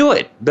we knew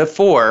it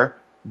before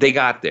they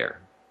got there.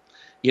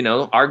 You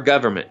know, our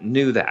government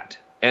knew that.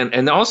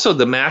 And also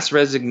the mass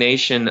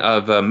resignation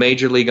of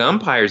Major League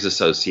Umpires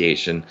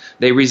Association.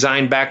 They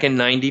resigned back in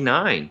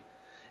 '99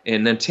 in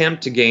an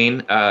attempt to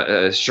gain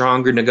a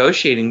stronger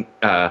negotiating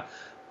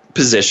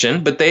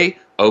position, but they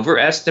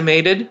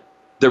overestimated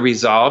the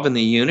resolve and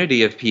the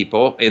unity of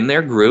people in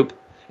their group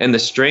and the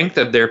strength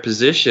of their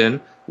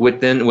position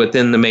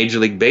within the Major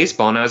League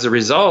Baseball. And as a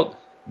result,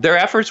 their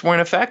efforts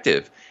weren't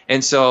effective.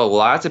 And so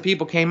lots of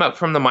people came up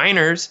from the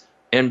minors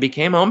and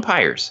became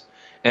umpires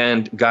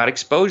and got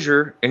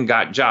exposure and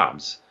got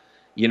jobs.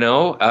 You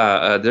know,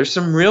 there's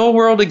some real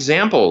world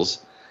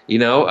examples, you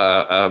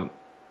know,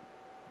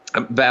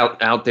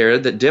 about out there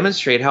that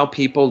demonstrate how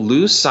people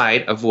lose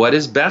sight of what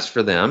is best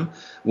for them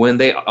when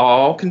they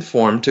all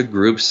conform to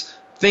groups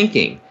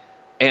thinking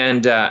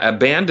and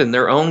abandon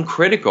their own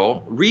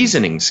critical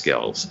reasoning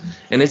skills.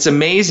 And it's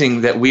amazing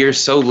that we are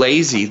so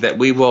lazy that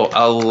we will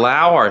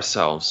allow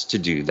ourselves to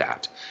do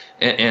that.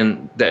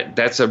 And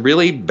that's a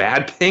really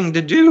bad thing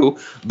to do,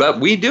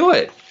 but we do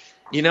it,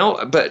 you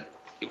know. But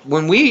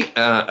when we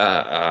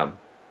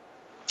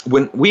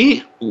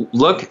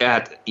look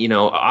at, you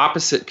know,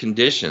 opposite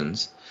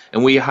conditions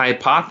and we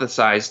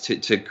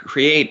hypothesize to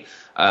create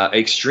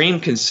extreme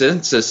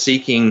consensus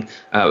seeking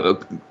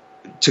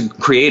to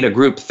create a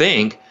group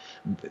think,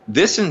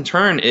 this in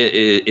turn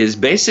is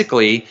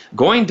basically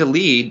going to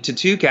lead to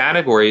two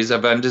categories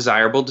of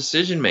undesirable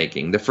decision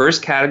making. The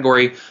first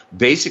category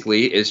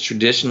basically is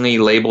traditionally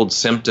labeled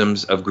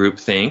symptoms of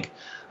groupthink.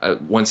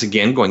 Once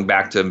again, going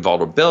back to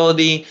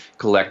vulnerability,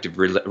 collective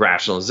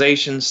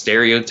rationalization,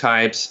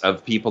 stereotypes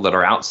of people that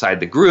are outside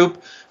the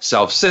group,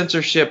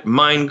 self-censorship,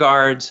 mind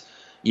guards,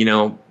 you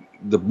know,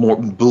 the more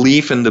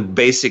belief in the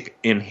basic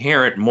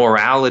inherent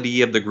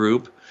morality of the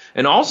group.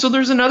 And also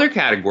there's another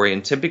category,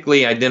 and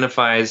typically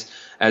identifies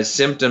as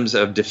symptoms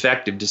of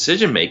defective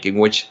decision-making,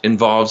 which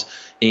involves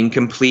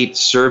incomplete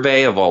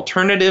survey of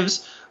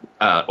alternatives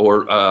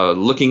or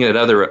looking at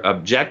other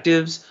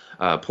objectives,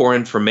 poor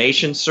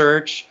information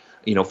search,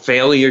 you know,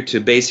 failure to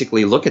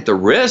basically look at the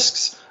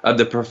risks of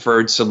the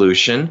preferred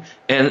solution,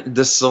 and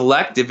the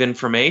selective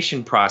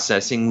information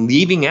processing,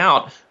 leaving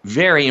out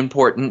very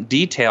important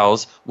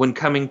details when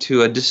coming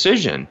to a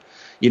decision.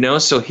 You know,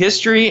 so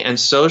history and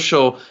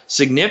social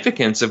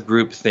significance of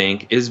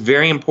groupthink is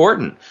very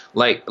important.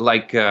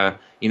 Like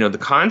you know, the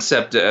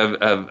concept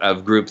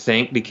of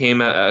groupthink became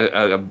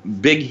a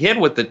big hit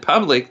with the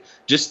public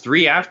just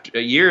 3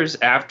 years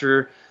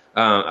after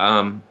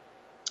the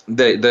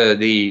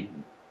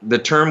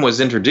term was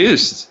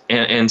introduced,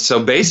 and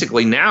so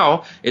basically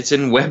now it's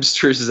in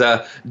Webster's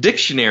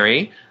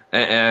dictionary,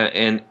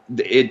 and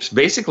it's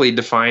basically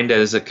defined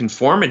as a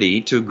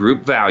conformity to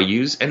group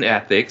values and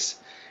ethics.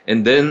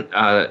 And then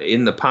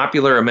in the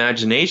popular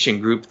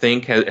imagination,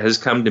 groupthink has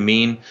come to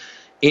mean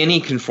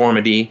any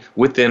conformity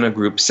within a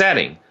group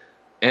setting.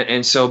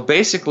 And so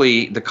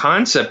basically the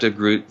concept of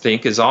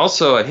groupthink is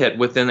also a hit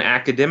within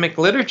academic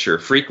literature,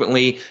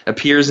 frequently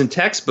appears in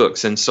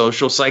textbooks in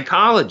social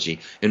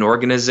psychology and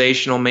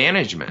organizational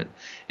management.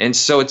 And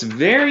so it's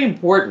very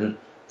important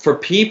for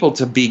people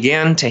to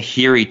begin to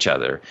hear each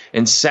other.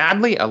 And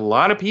sadly, a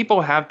lot of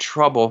people have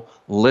trouble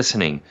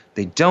listening.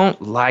 They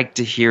don't like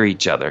to hear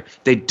each other.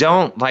 They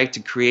don't like to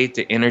create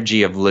the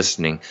energy of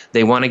listening.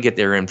 They want to get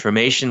their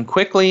information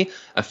quickly,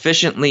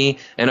 efficiently,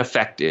 and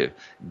effective.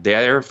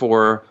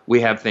 Therefore,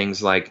 we have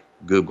things like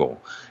Google.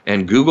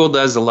 And Google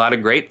does a lot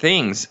of great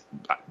things.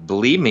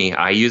 Believe me,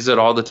 I use it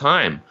all the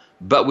time.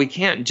 But we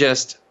can't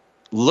just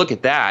look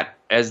at that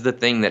as the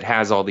thing that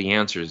has all the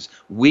answers.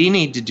 We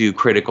need to do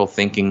critical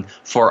thinking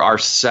for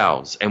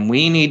ourselves, and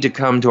we need to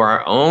come to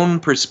our own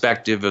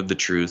perspective of the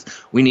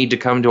truth. We need to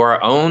come to our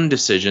own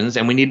decisions,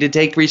 and we need to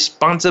take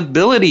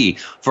responsibility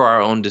for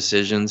our own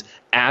decisions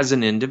as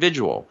an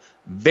individual.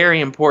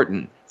 Very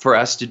important for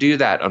us to do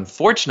that.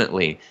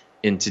 Unfortunately,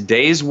 in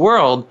today's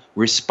world,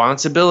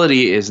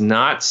 responsibility is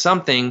not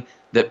something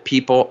that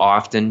people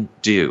often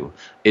do.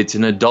 It's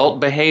an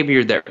adult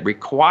behavior that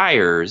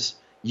requires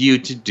you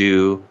to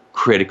do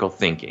critical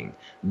thinking.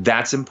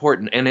 That's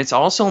important. And it's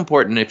also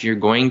important, if you're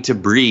going to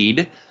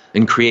breed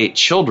and create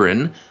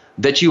children,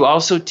 that you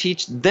also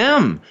teach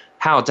them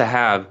how to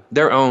have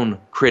their own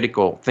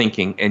critical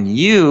thinking. And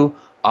you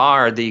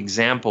are the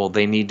example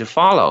they need to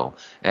follow.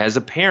 As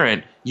a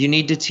parent, you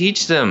need to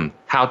teach them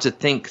how to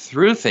think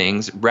through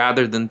things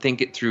rather than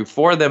think it through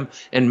for them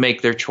and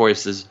make their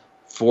choices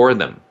for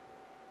them.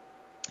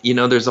 You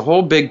know, there's a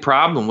whole big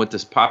problem with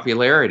this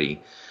popularity.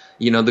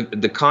 You know,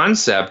 the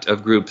concept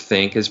of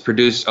groupthink has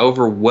produced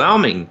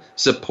overwhelming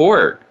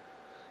support.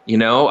 You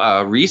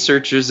know,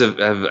 researchers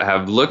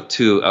have looked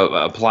to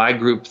apply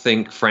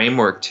groupthink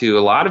framework to a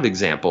lot of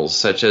examples,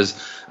 such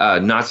as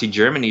Nazi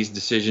Germany's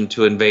decision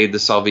to invade the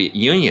Soviet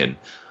Union,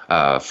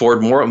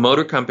 Ford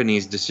Motor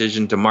Company's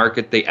decision to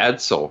market the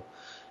Edsel,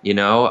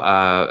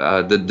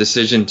 the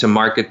decision to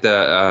market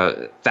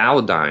the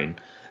Thalidyne,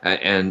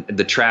 and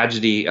the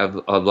tragedy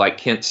of like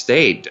Kent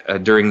State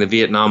during the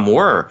Vietnam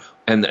War,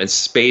 and the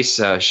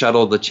space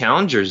shuttle, the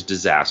Challenger's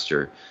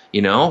disaster.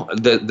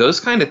 Those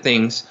kind of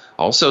things.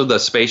 Also, the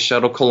space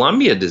shuttle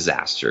Columbia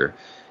disaster.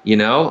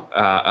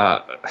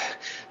 The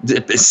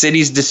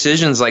city's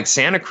decisions like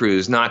Santa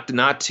Cruz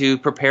not to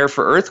prepare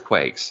for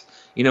earthquakes.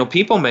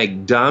 People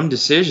make dumb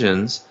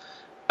decisions,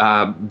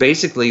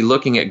 basically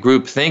looking at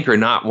groupthink or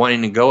not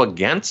wanting to go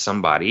against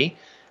somebody,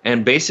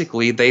 and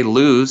basically they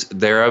lose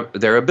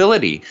their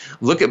ability.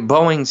 Look at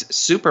Boeing's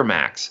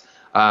Supermax.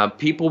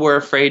 People were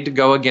afraid to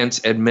go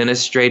against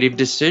administrative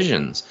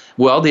decisions.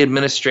 Well, the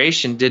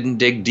administration didn't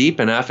dig deep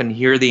enough and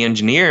hear the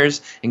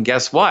engineers, and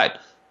guess what?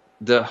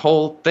 The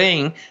whole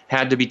thing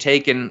had to be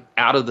taken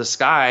out of the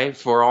sky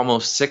for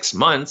almost 6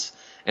 months,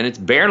 and it's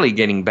barely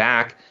getting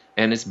back,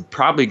 and it's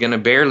probably going to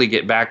barely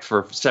get back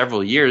for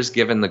several years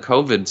given the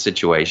COVID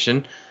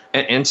situation.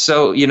 And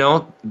so,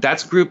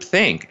 that's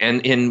groupthink.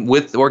 And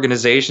with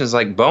organizations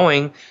like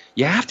Boeing,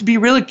 you have to be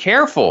really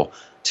careful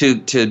to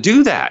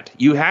do that.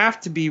 You have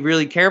to be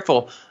really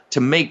careful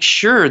to make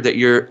sure that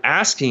you're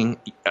asking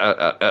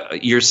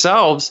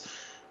yourselves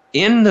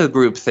in the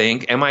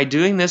groupthink, am I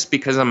doing this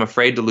because I'm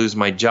afraid to lose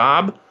my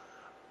job?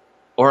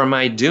 Or am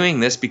I doing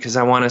this because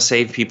I want to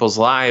save people's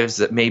lives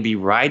that may be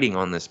riding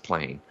on this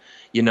plane?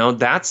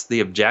 That's the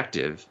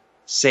objective.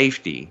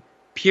 Safety,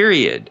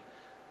 period.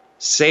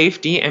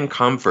 Safety and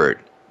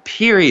comfort,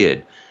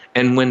 period.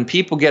 And when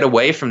people get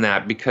away from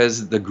that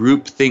because the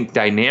groupthink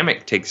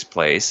dynamic takes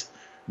place,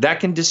 that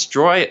can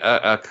destroy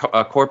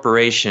a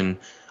corporation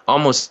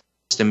almost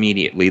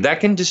immediately. That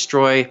can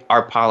destroy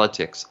our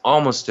politics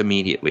almost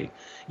immediately.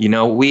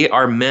 We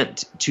are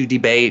meant to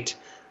debate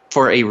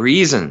for a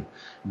reason.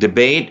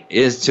 Debate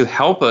is to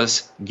help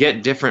us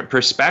get different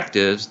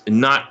perspectives,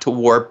 not to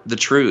warp the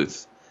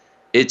truth.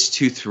 It's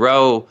to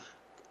throw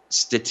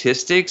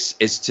statistics.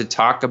 It's to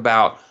talk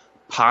about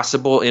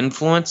possible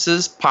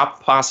influences,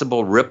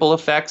 possible ripple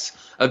effects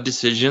of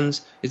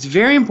decisions. It's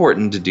very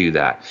important to do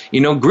that.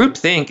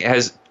 Groupthink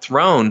has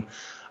thrown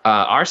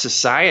our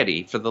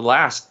society for the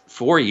last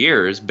 4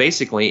 years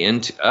basically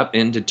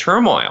into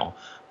turmoil.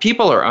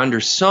 People are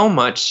under so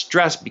much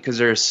stress because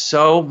there's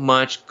so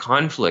much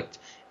conflict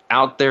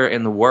out there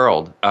in the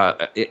world,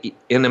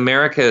 in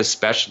America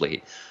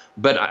especially,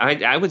 but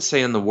I would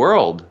say in the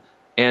world.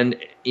 And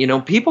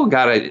people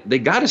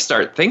gotta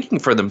start thinking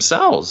for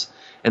themselves,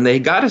 and they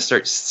gotta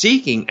start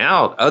seeking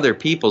out other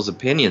people's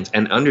opinions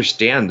and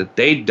understand that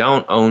they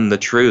don't own the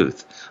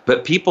truth.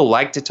 But people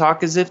like to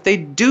talk as if they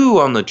do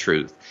own the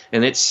truth,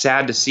 and it's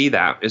sad to see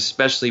that,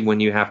 especially when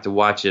you have to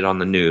watch it on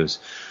the news.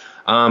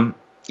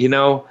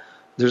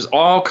 There's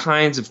all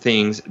kinds of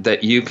things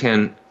that you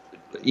can,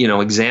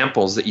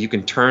 examples that you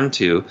can turn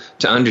to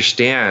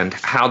understand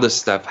how this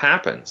stuff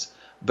happens.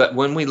 But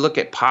when we look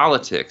at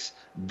politics,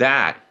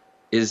 that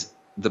is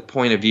the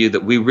point of view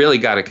that we really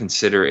got to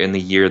consider in the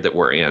year that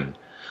we're in.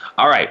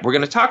 All right, we're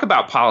going to talk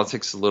about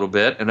politics a little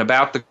bit and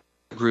about the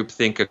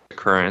groupthink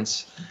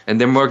occurrence,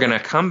 and then we're going to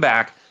come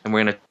back and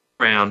we're going to turn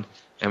around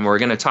and we're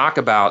going to talk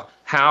about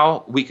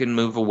how we can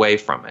move away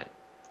from it.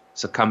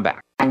 So come back.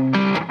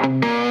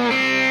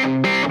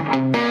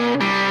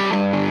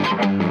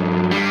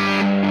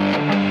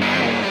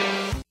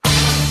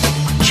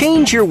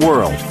 Change your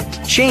world.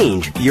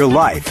 Change your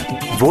life.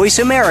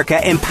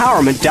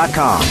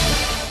 VoiceAmericaEmpowerment.com.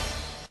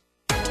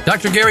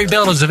 Dr. Gary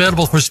Bell is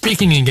available for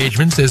speaking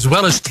engagements as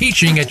well as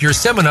teaching at your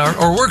seminar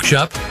or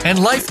workshop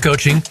and life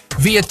coaching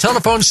via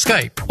telephone,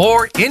 Skype,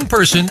 or in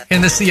person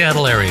in the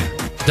Seattle area.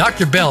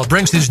 Dr. Bell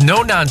brings his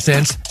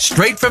no-nonsense,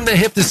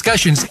 straight-from-the-hip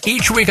discussions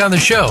each week on the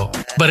show,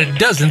 but it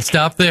doesn't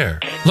stop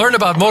there. Learn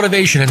about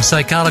motivation and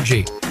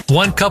psychology,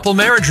 one-couple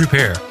marriage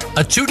repair,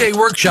 a 2-day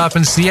workshop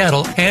in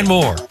Seattle, and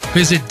more.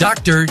 Visit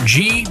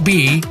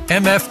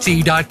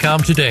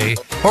drgbmft.com today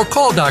or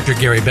call Dr.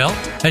 Gary Bell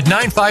at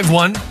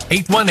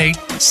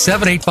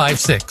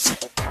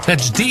 951-818-7856.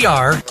 That's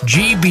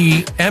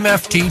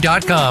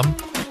drgbmft.com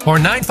or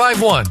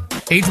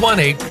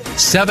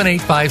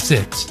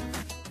 951-818-7856.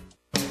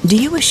 Do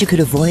you wish you could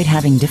avoid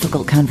having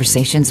difficult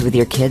conversations with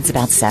your kids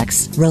about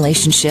sex,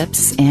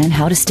 relationships, and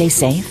how to stay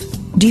safe?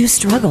 Do you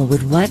struggle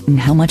with what and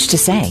how much to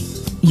say?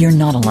 You're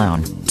not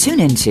alone. Tune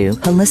into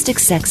Holistic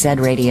Sex Ed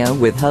Radio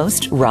with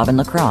host Robin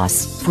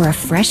LaCrosse for a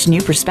fresh new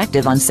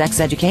perspective on sex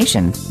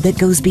education that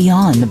goes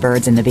beyond the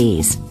birds and the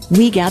bees.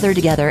 We gather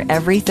together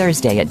every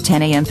Thursday at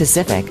 10 a.m.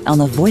 Pacific on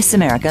the Voice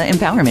America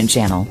Empowerment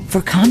Channel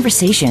for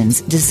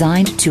conversations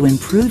designed to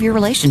improve your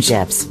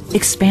relationships,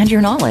 expand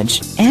your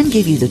knowledge, and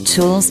give you the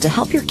tools to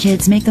help your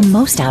kids make the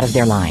most out of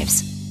their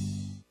lives.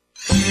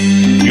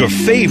 Your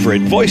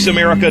favorite Voice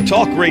America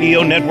Talk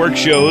Radio Network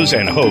shows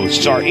and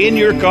hosts are in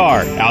your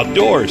car,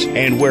 outdoors,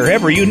 and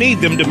wherever you need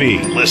them to be.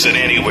 Listen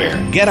anywhere.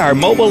 Get our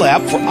mobile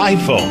app for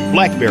iPhone,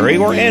 BlackBerry,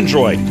 or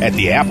Android at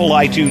the Apple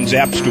iTunes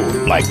App Store,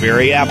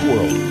 BlackBerry App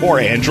World,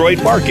 or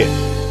Android Market.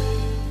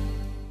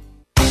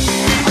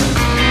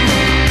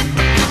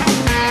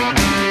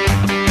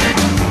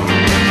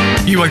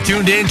 You are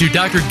tuned in to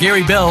Dr.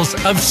 Gary Bell's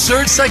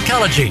Absurd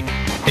Psychology.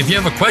 If you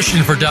have a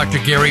question for Dr.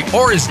 Gary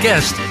or his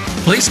guest,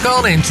 please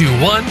call in to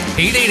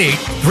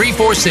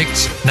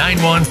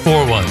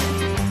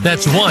 1-888-346-9141.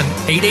 That's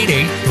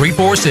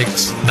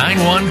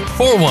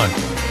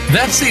 1-888-346-9141.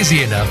 That's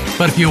easy enough,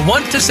 but if you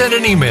want to send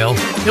an email,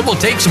 it will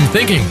take some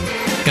thinking.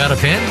 Got a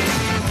pen?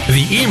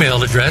 The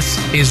email address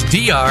is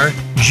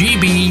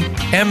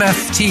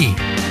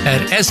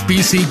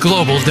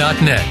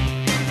drgbmft@sbcglobal.net.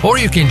 Or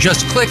you can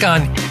just click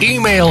on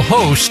Email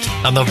Host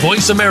on the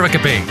Voice America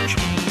page.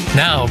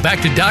 Now,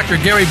 back to Dr.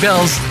 Gary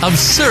Bell's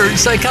Absurd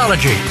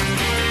Psychology.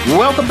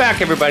 Welcome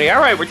back, everybody. All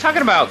right, we're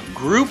talking about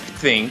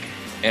groupthink,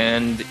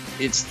 and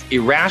it's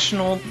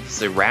irrational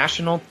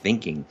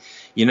thinking.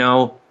 You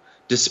know,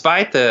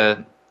 despite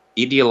the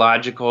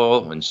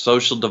ideological and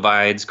social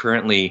divides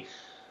currently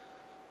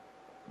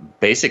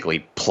basically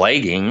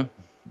plaguing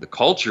the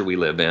culture we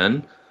live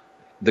in,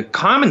 the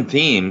common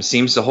theme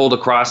seems to hold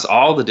across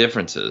all the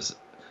differences.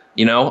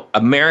 You know,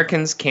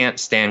 Americans can't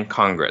stand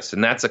Congress,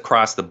 and that's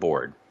across the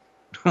board,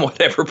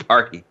 whatever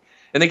party.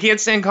 And they can't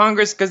stand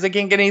Congress because they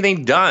can't get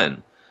anything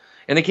done.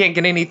 And they can't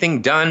get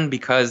anything done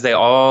because they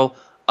all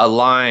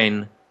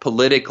align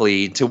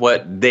politically to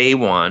what they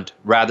want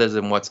rather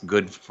than what's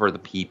good for the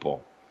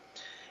people.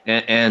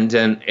 And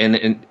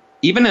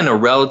even in a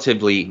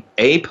relatively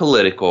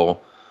apolitical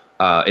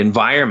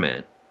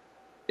environment,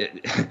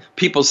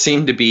 people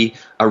seem to be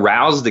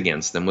aroused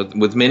against them,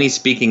 with many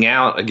speaking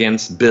out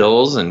against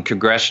bills and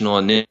congressional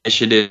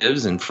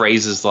initiatives and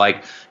phrases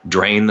like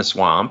drain the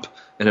swamp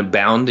and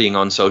abounding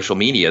on social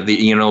media.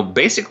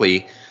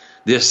 Basically,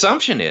 the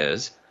assumption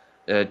is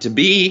to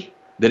be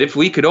that if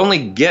we could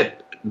only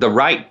get the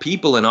right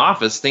people in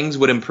office, things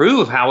would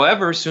improve.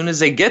 However, as soon as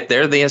they get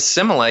there, they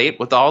assimilate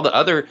with all the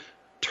other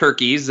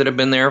turkeys that have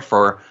been there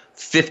for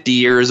 50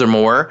 years or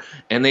more,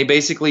 and they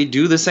basically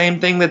do the same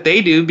thing that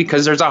they do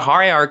because there's a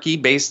hierarchy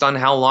based on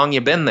how long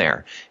you've been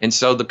there. And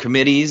so the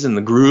committees and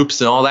the groups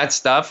and all that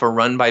stuff are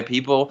run by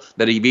people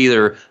that have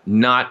either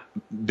not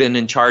been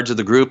in charge of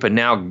the group and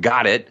now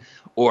got it,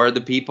 or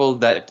the people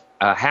that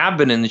have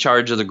been in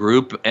charge of the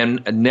group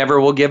and never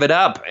will give it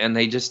up. And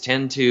they just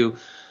tend to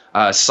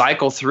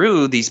cycle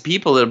through these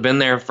people that have been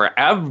there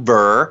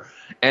forever,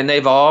 and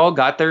they've all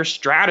got their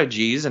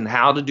strategies and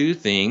how to do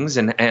things,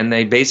 and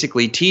they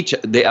basically teach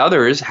the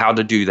others how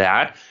to do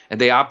that,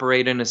 and they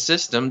operate in a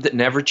system that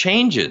never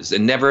changes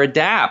and never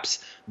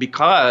adapts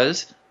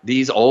because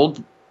these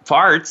old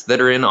farts that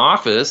are in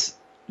office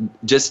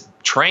just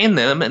train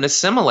them and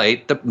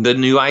assimilate the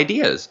new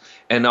ideas,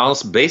 and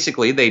also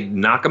basically they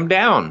knock them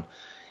down.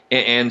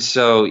 And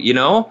so,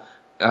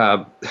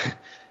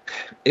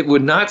 it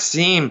would not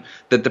seem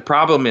that the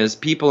problem is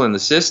people in the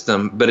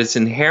system, but it's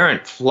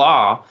inherent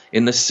flaw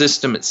in the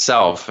system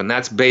itself. And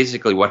that's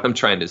basically what I'm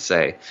trying to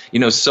say.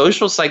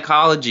 Social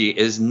psychology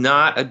is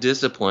not a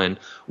discipline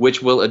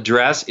which will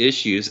address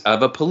issues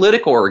of a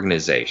political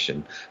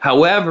organization.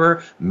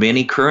 However,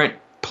 many current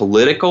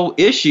political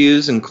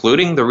issues,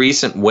 including the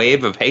recent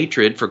wave of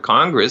hatred for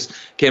Congress,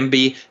 can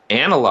be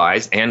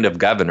analyzed, and of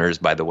governors,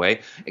 by the way,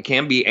 it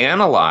can be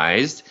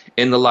analyzed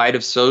in the light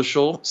of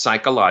social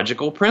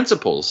psychological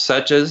principles,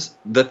 such as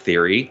the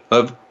theory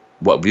of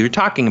what we were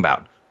talking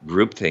about,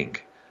 groupthink.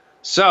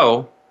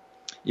 So,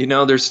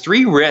 there's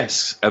three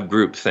risks of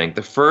groupthink.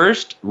 The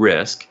first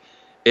risk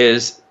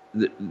is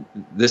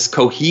this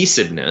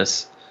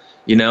cohesiveness.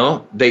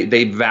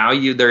 They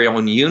value their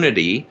own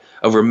unity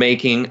over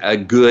making a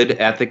good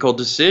ethical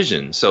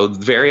decision. So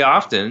very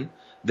often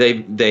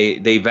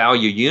they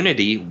value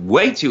unity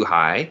way too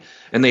high,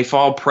 and they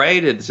fall prey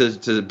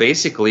to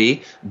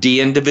basically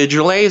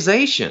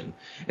de-individualization.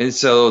 And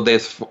so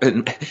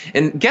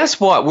and guess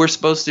what we're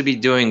supposed to be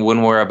doing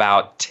when we're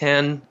about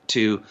 10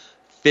 to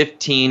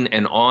 15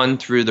 and on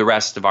through the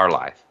rest of our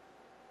life?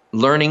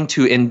 Learning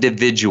to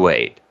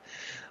individuate.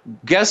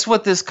 Guess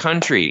what this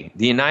country,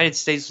 the United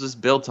States, was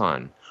built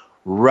on?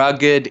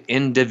 Rugged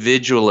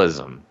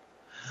individualism.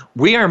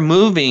 We are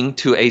moving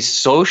to a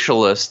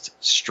socialist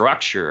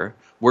structure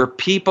where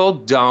people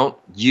don't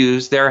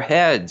use their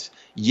heads.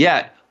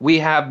 Yet we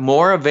have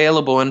more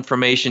available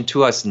information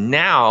to us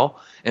now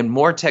and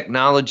more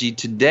technology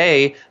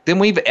today than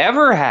we've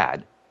ever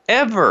had,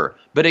 ever.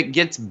 But it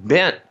gets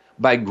bent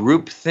by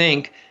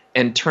groupthink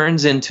and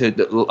turns into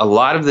a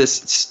lot of this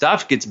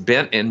stuff gets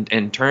bent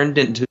and turned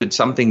into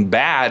something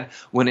bad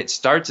when it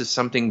starts as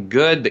something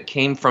good that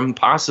came from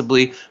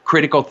possibly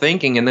critical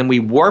thinking. And then we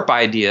warp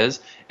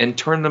ideas and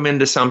turn them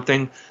into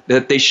something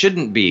that they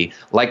shouldn't be,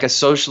 like a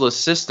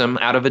socialist system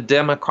out of a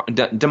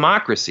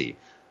democracy.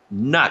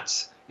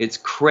 Nuts. It's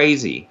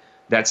crazy.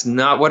 That's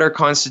not what our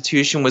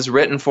Constitution was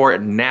written for.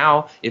 And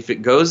now, if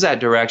it goes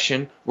that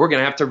direction, we're going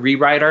to have to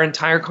rewrite our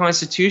entire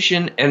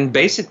Constitution and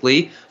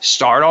basically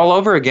start all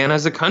over again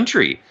as a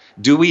country.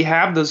 Do we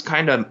have those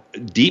kind of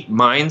deep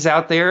minds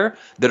out there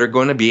that are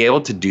going to be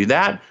able to do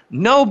that?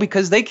 No,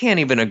 because they can't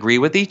even agree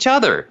with each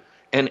other.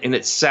 And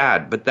it's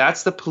sad, but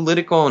that's the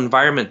political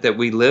environment that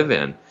we live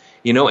in.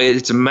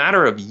 It's a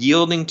matter of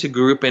yielding to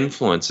group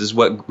influence is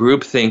what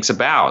groupthink's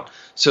about.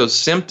 So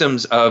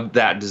symptoms of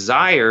that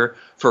desire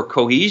for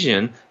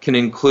cohesion can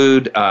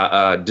include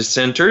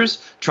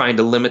dissenters, trying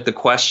to limit the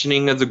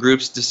questioning of the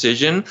group's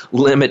decision,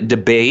 limit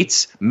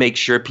debates, make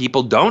sure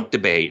people don't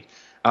debate.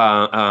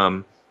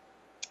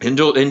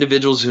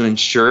 Individuals who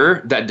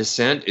ensure that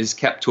dissent is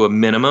kept to a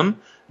minimum.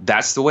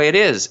 That's the way it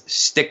is.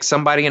 Stick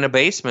somebody in a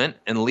basement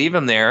and leave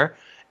them there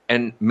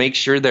and make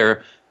sure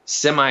they're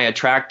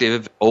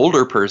semi-attractive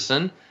older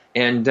person.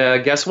 And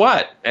guess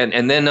what?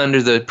 And then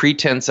under the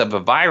pretense of a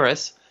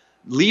virus,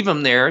 leave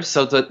them there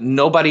so that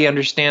nobody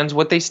understands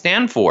what they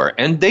stand for.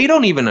 And they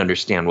don't even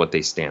understand what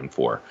they stand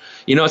for.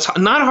 You know, it's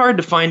not hard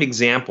to find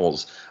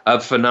examples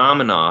of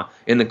phenomena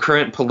in the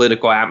current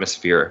political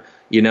atmosphere.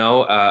 You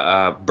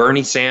know,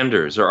 Bernie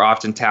Sanders are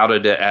often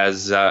touted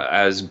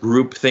as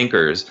group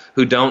thinkers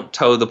who don't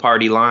toe the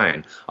party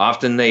line.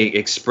 Often they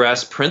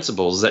express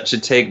principles that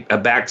should take a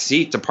back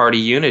seat to party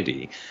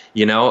unity.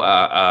 You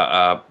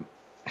know,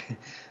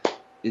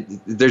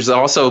 there's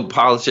also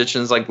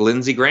politicians like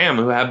Lindsey Graham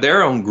who have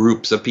their own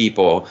groups of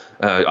people.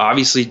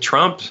 Obviously,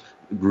 Trump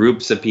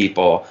groups of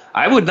people.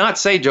 I would not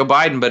say Joe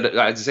Biden, but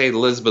I'd say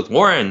Elizabeth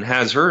Warren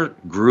has her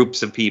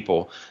groups of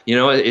people. You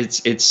know,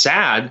 it's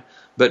sad,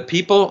 but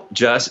people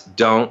just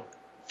don't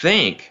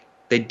think.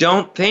 They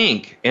don't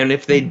think. And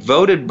if they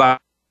voted by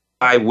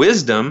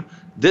wisdom,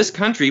 this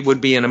country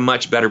would be in a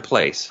much better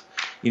place.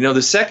 You know,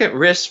 the second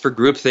risk for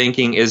group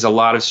thinking is a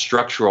lot of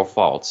structural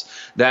faults.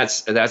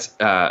 That's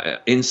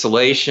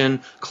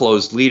insulation,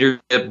 closed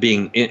leadership,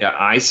 being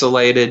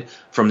isolated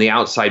from the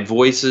outside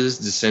voices,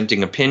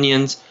 dissenting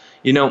opinions.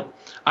 You know,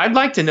 I'd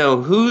like to know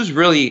who's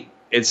really,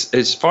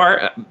 as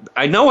far,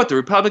 I know what the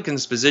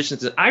Republicans'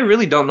 positions is. I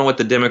really don't know what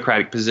the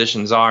Democratic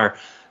positions are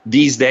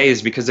these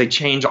days because they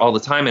change all the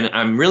time. And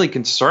I'm really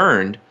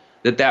concerned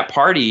that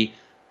party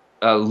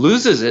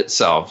loses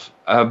itself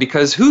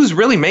because who's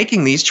really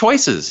making these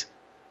choices?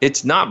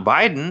 It's not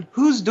Biden.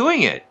 Who's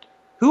doing it?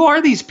 Who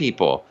are these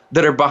people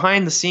that are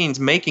behind the scenes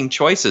making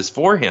choices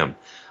for him?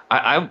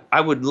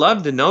 I would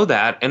love to know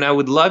that, and I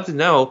would love to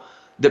know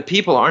that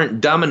people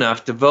aren't dumb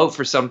enough to vote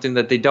for something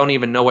that they don't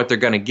even know what they're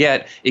going to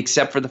get,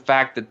 except for the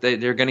fact that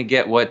they're going to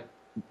get what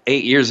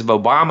 8 years of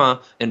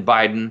Obama and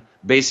Biden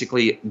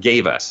basically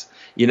gave us.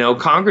 You know,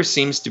 Congress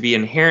seems to be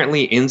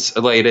inherently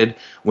insulated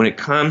when it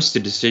comes to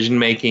decision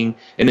making.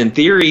 And in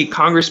theory,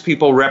 Congress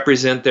people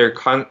represent their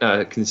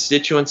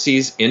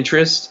constituencies'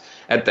 interests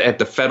at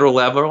the federal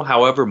level.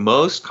 However,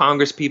 most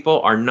Congress people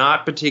are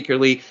not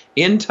particularly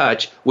in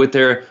touch with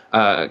their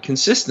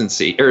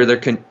consistency or their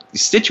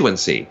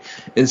constituency.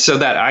 And so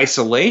that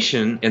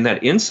isolation and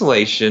that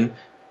insulation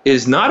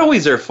is not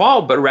always their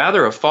fault, but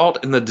rather a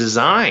fault in the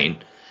design.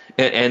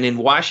 And in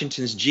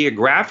Washington's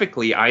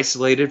geographically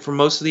isolated from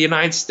most of the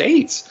United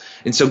States.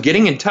 And so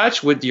getting in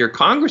touch with your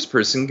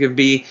congressperson can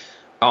be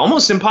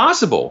almost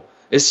impossible,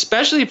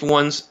 especially if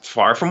one's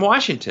far from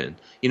Washington.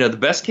 You know, the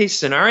best case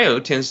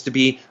scenario tends to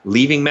be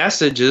leaving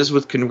messages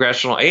with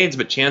congressional aides,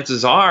 but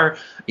chances are,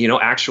 you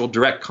know, actual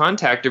direct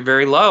contact are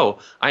very low.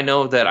 I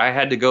know that I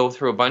had to go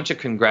through a bunch of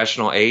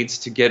congressional aides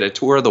to get a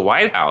tour of the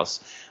White House,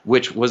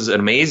 which was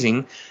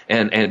amazing,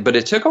 but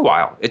it took a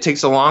while. It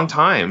takes a long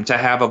time to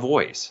have a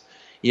voice.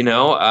 You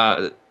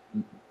know,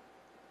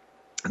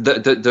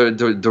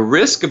 the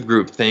risk of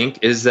groupthink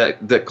is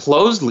that the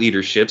closed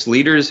leaderships,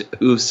 leaders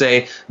who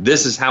say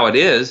this is how it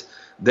is,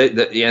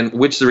 and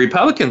which the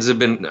Republicans have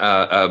been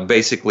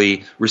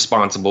basically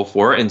responsible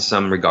for in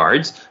some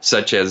regards,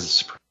 such as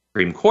the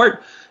Supreme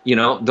Court. You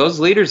know, those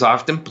leaders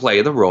often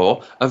play the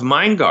role of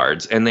mind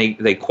guards, and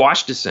they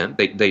quash dissent.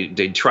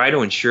 They try to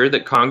ensure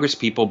that Congress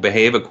people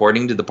behave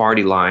according to the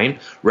party line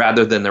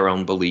rather than their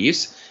own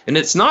beliefs. And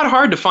it's not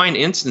hard to find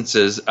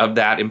instances of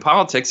that in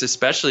politics,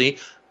 especially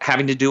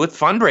having to do with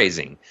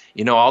fundraising.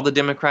 You know, all the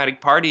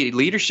Democratic Party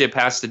leadership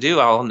has to do,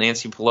 all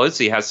Nancy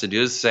Pelosi has to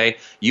do is say,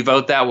 you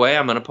vote that way,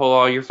 I'm going to pull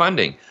all your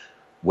funding.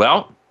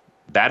 Well,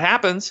 that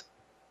happens.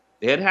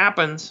 It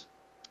happens.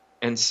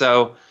 And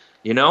so,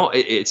 you know,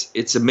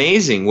 it's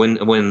amazing when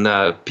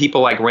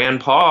people like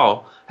Rand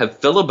Paul have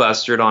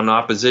filibustered on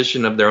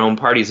opposition of their own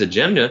party's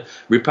agenda,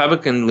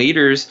 Republican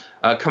leaders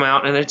come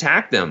out and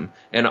attack them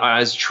and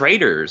as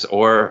traitors,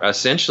 or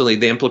essentially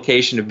the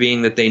implication of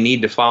being that they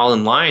need to fall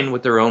in line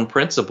with their own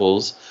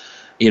principles.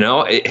 You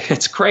know,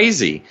 it's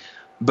crazy.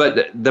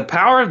 But the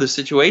power of the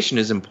situation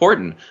is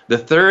important. The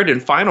third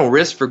and final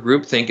risk for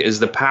groupthink is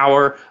the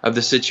power of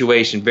the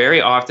situation. Very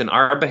often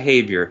our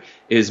behavior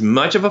is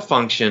much of a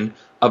function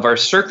of our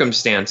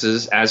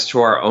circumstances as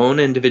to our own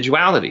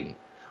individuality.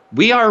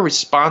 We are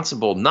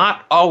responsible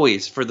not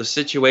always for the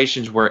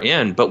situations we're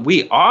in, but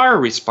we are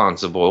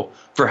responsible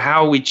for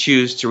how we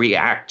choose to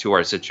react to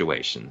our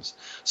situations.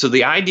 So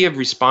the idea of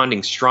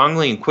responding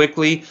strongly and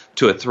quickly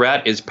to a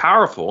threat is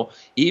powerful,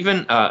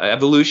 even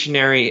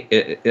evolutionary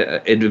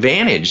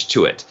advantage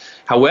to it.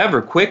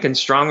 However, quick and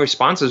strong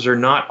responses are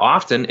not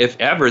often, if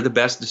ever, the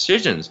best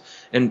decisions.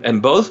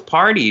 And both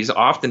parties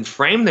often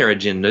frame their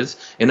agendas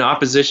in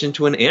opposition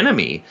to an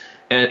enemy,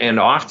 and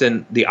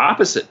often the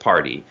opposite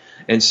party.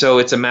 And so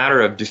it's a matter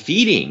of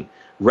defeating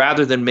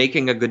rather than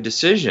making a good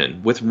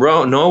decision with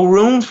no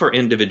room for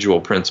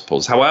individual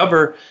principles.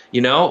 However,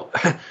 you know,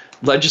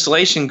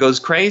 legislation goes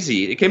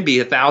crazy. It can be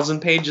 1,000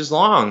 pages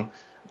long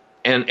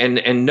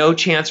and no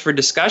chance for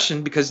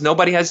discussion because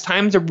nobody has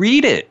time to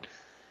read it.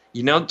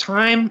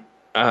 Time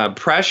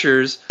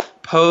pressures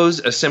pose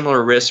a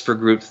similar risk for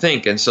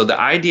groupthink. And so the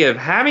idea of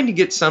having to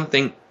get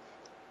something,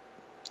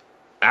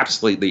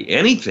 absolutely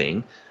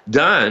anything,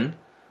 done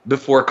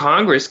before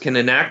Congress can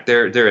enact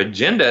their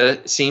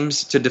agenda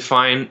seems to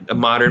define a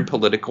modern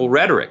political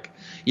rhetoric.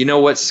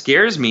 What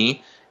scares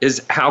me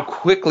is how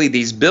quickly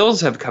these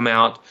bills have come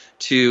out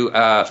to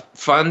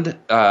fund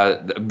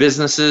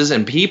businesses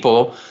and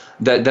people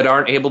that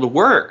aren't able to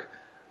work.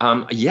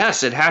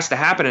 Yes, it has to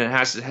happen, and it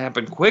has to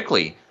happen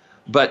quickly.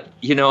 But,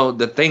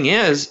 the thing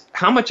is,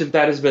 how much of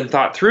that has been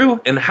thought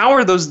through, and how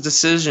are those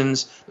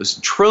decisions, those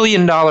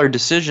trillion-dollar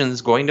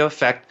decisions, going to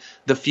affect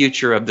the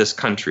future of this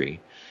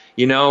country?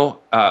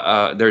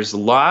 There's a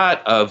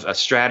lot of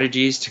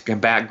strategies to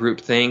combat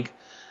groupthink.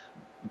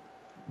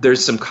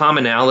 There's some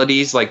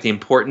commonalities like the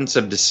importance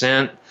of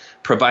dissent,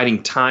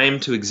 providing time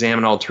to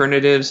examine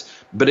alternatives.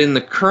 But in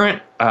the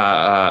current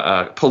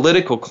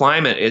political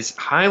climate, it's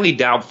highly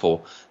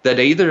doubtful that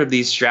either of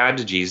these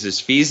strategies is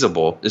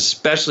feasible,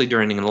 especially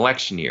during an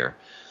election year.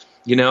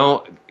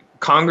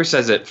 Congress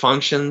as it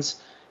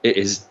functions, it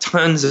is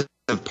tons of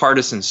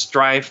partisan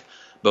strife,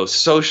 both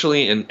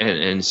socially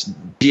and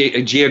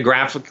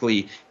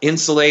geographically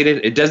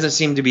insulated. It doesn't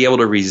seem to be able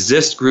to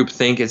resist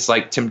groupthink. It's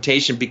like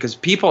temptation because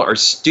people are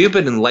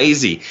stupid and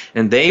lazy,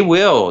 and they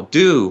will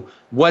do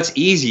what's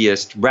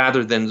easiest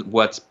rather than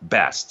what's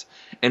best.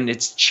 And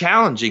it's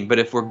challenging, but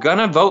if we're going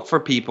to vote for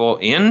people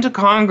into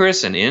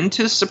Congress and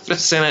into the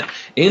Senate,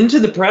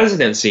 into the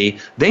presidency,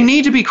 they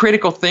need to be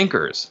critical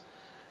thinkers.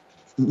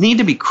 And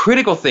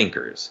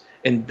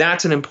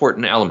that's an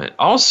important element.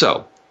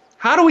 Also,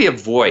 how do we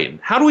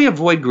avoid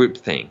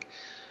groupthink?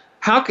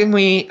 How can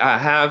we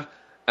how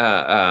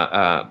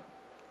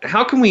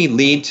can we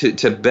lead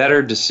to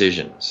better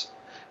decisions?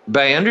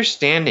 By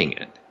understanding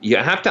it. You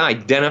have to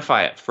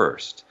identify it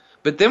first.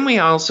 But then we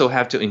also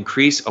have to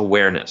increase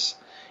awareness.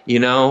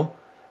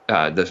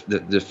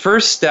 The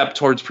first step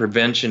towards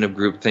prevention of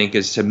groupthink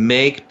is to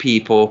make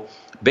people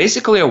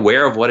basically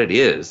aware of what it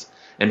is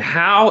and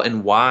how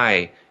and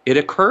why it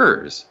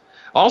occurs.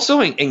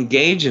 Also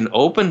engage in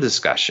open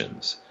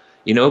discussions.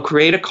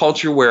 Create a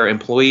culture where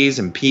employees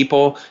and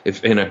people,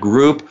 if in a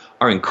group,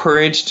 are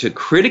encouraged to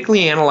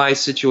critically analyze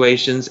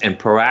situations and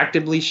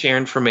proactively share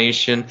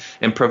information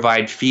and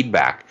provide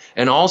feedback.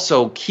 And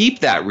also keep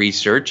that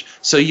research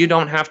so you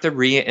don't have to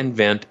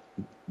reinvent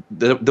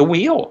the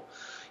wheel.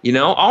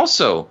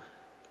 Also,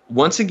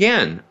 once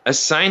again,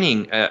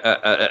 assigning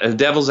a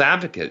devil's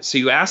advocate. So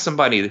you ask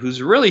somebody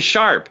who's really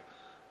sharp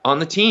on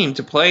the team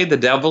to play the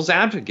devil's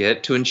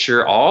advocate to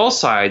ensure all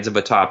sides of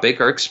a topic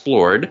are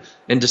explored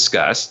and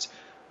discussed,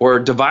 or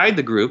divide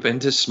the group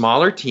into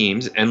smaller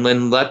teams and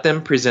then let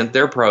them present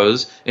their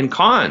pros and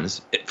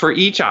cons for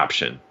each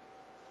option.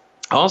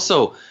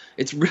 Also,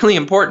 it's really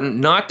important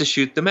not to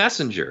shoot the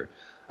messenger.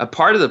 A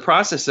part of the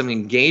process of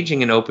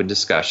engaging in open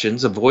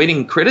discussions,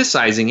 avoiding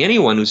criticizing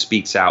anyone who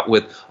speaks out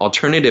with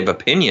alternative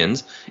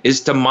opinions,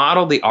 is to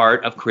model the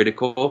art of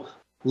critical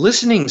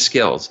listening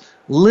skills.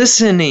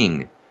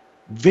 Listening,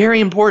 very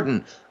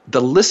important.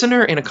 The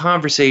listener in a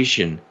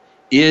conversation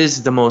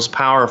is the most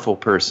powerful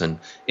person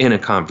in a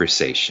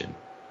conversation.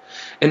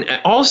 And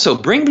also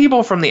bring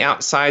people from the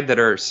outside that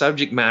are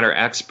subject matter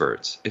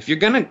experts. If you're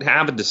going to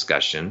have a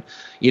discussion,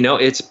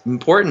 it's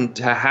important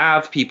to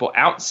have people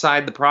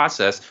outside the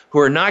process who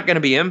are not going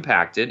to be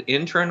impacted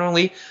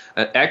internally,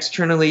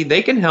 externally.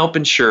 They can help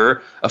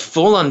ensure a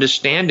full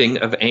understanding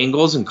of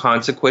angles and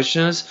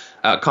consequences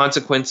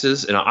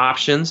and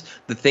options.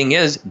 The thing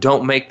is,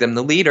 don't make them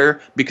the leader,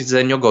 because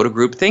then you'll go to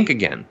groupthink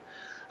again.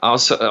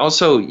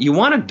 Also, you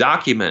want to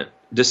document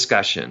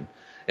discussion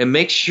and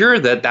make sure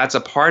that that's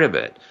a part of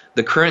it.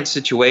 The current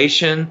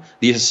situation,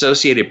 the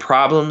associated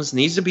problems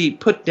needs to be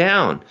put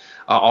down.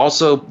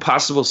 Also,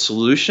 possible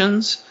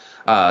solutions,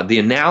 the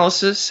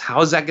analysis,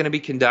 how is that going to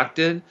be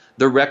conducted,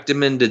 the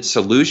recommended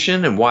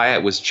solution and why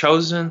it was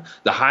chosen,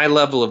 the high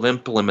level of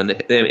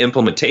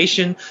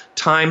implementation,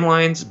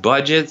 timelines,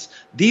 budgets.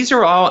 These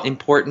are all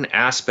important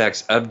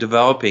aspects of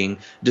developing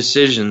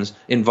decisions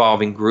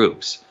involving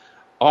groups.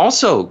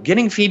 Also,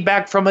 getting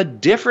feedback from a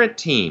different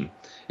team.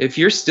 If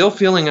you're still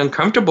feeling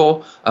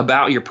uncomfortable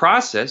about your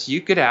process,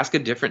 you could ask a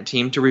different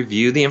team to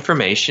review the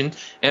information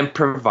and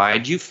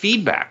provide you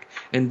feedback.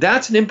 And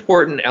that's an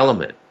important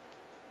element.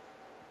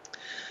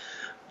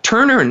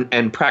 Turner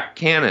and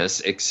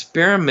Pracanis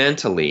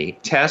experimentally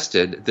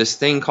tested this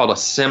thing called a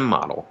SIM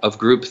model of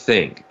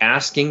groupthink,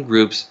 asking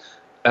groups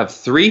of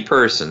 3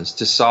 persons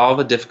to solve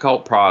a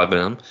difficult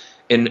problem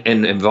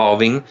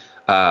involving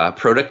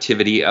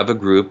productivity of a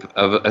group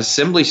of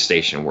assembly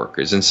station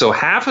workers. And so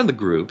half of the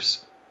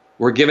groups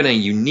were given a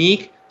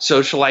unique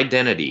social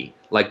identity,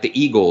 like the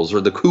Eagles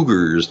or the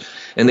Cougars,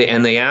 and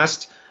they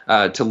asked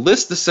to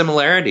list the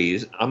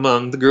similarities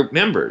among the group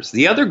members.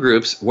 The other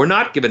groups were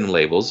not given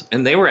labels,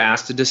 and they were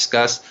asked to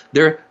discuss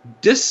their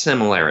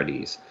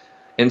dissimilarities.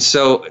 And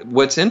so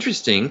what's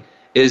interesting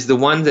is the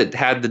ones that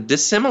had the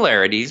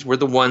dissimilarities were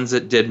the ones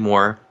that did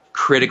more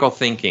critical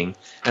thinking,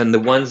 and the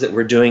ones that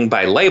were doing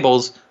by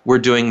labels were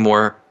doing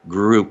more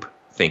group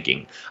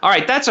thinking. All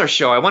right, that's our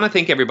show. I want to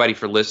thank everybody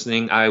for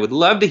listening. I would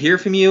love to hear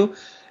from you,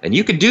 and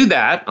you could do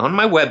that on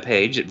my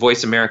webpage at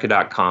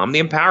voiceamerica.com,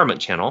 the empowerment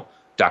channel,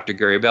 Dr.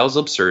 Gary Bell's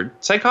Absurd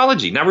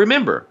Psychology. Now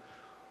remember,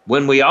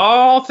 when we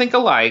all think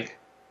alike,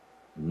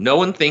 no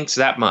one thinks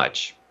that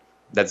much.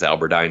 That's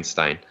Albert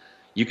Einstein.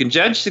 You can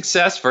judge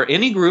success for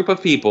any group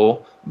of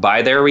people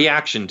by their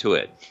reaction to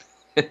it.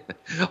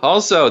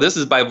 Also, this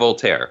is by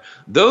Voltaire.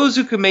 Those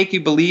who can make you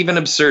believe in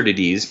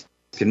absurdities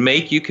can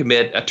make you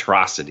commit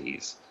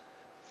atrocities.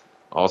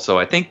 Also,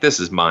 I think this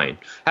is mine.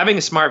 Having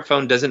a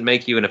smartphone doesn't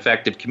make you an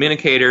effective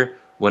communicator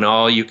when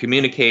all you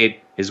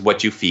communicate is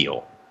what you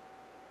feel.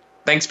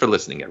 Thanks for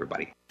listening,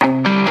 everybody.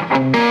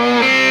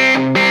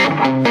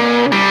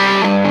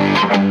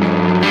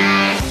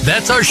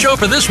 That's our show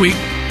for this week.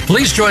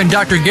 Please join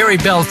Dr. Gary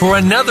Bell for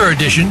another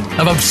edition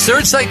of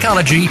Absurd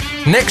Psychology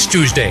next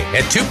Tuesday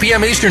at 2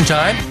 p.m. Eastern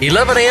Time,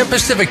 11 a.m.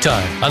 Pacific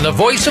Time on the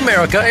Voice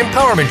America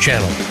Empowerment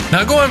Channel.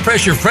 Now go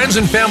impress your friends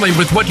and family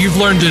with what you've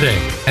learned today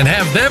and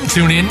have them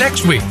tune in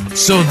next week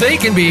so they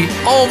can be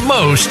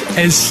almost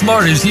as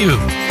smart as you.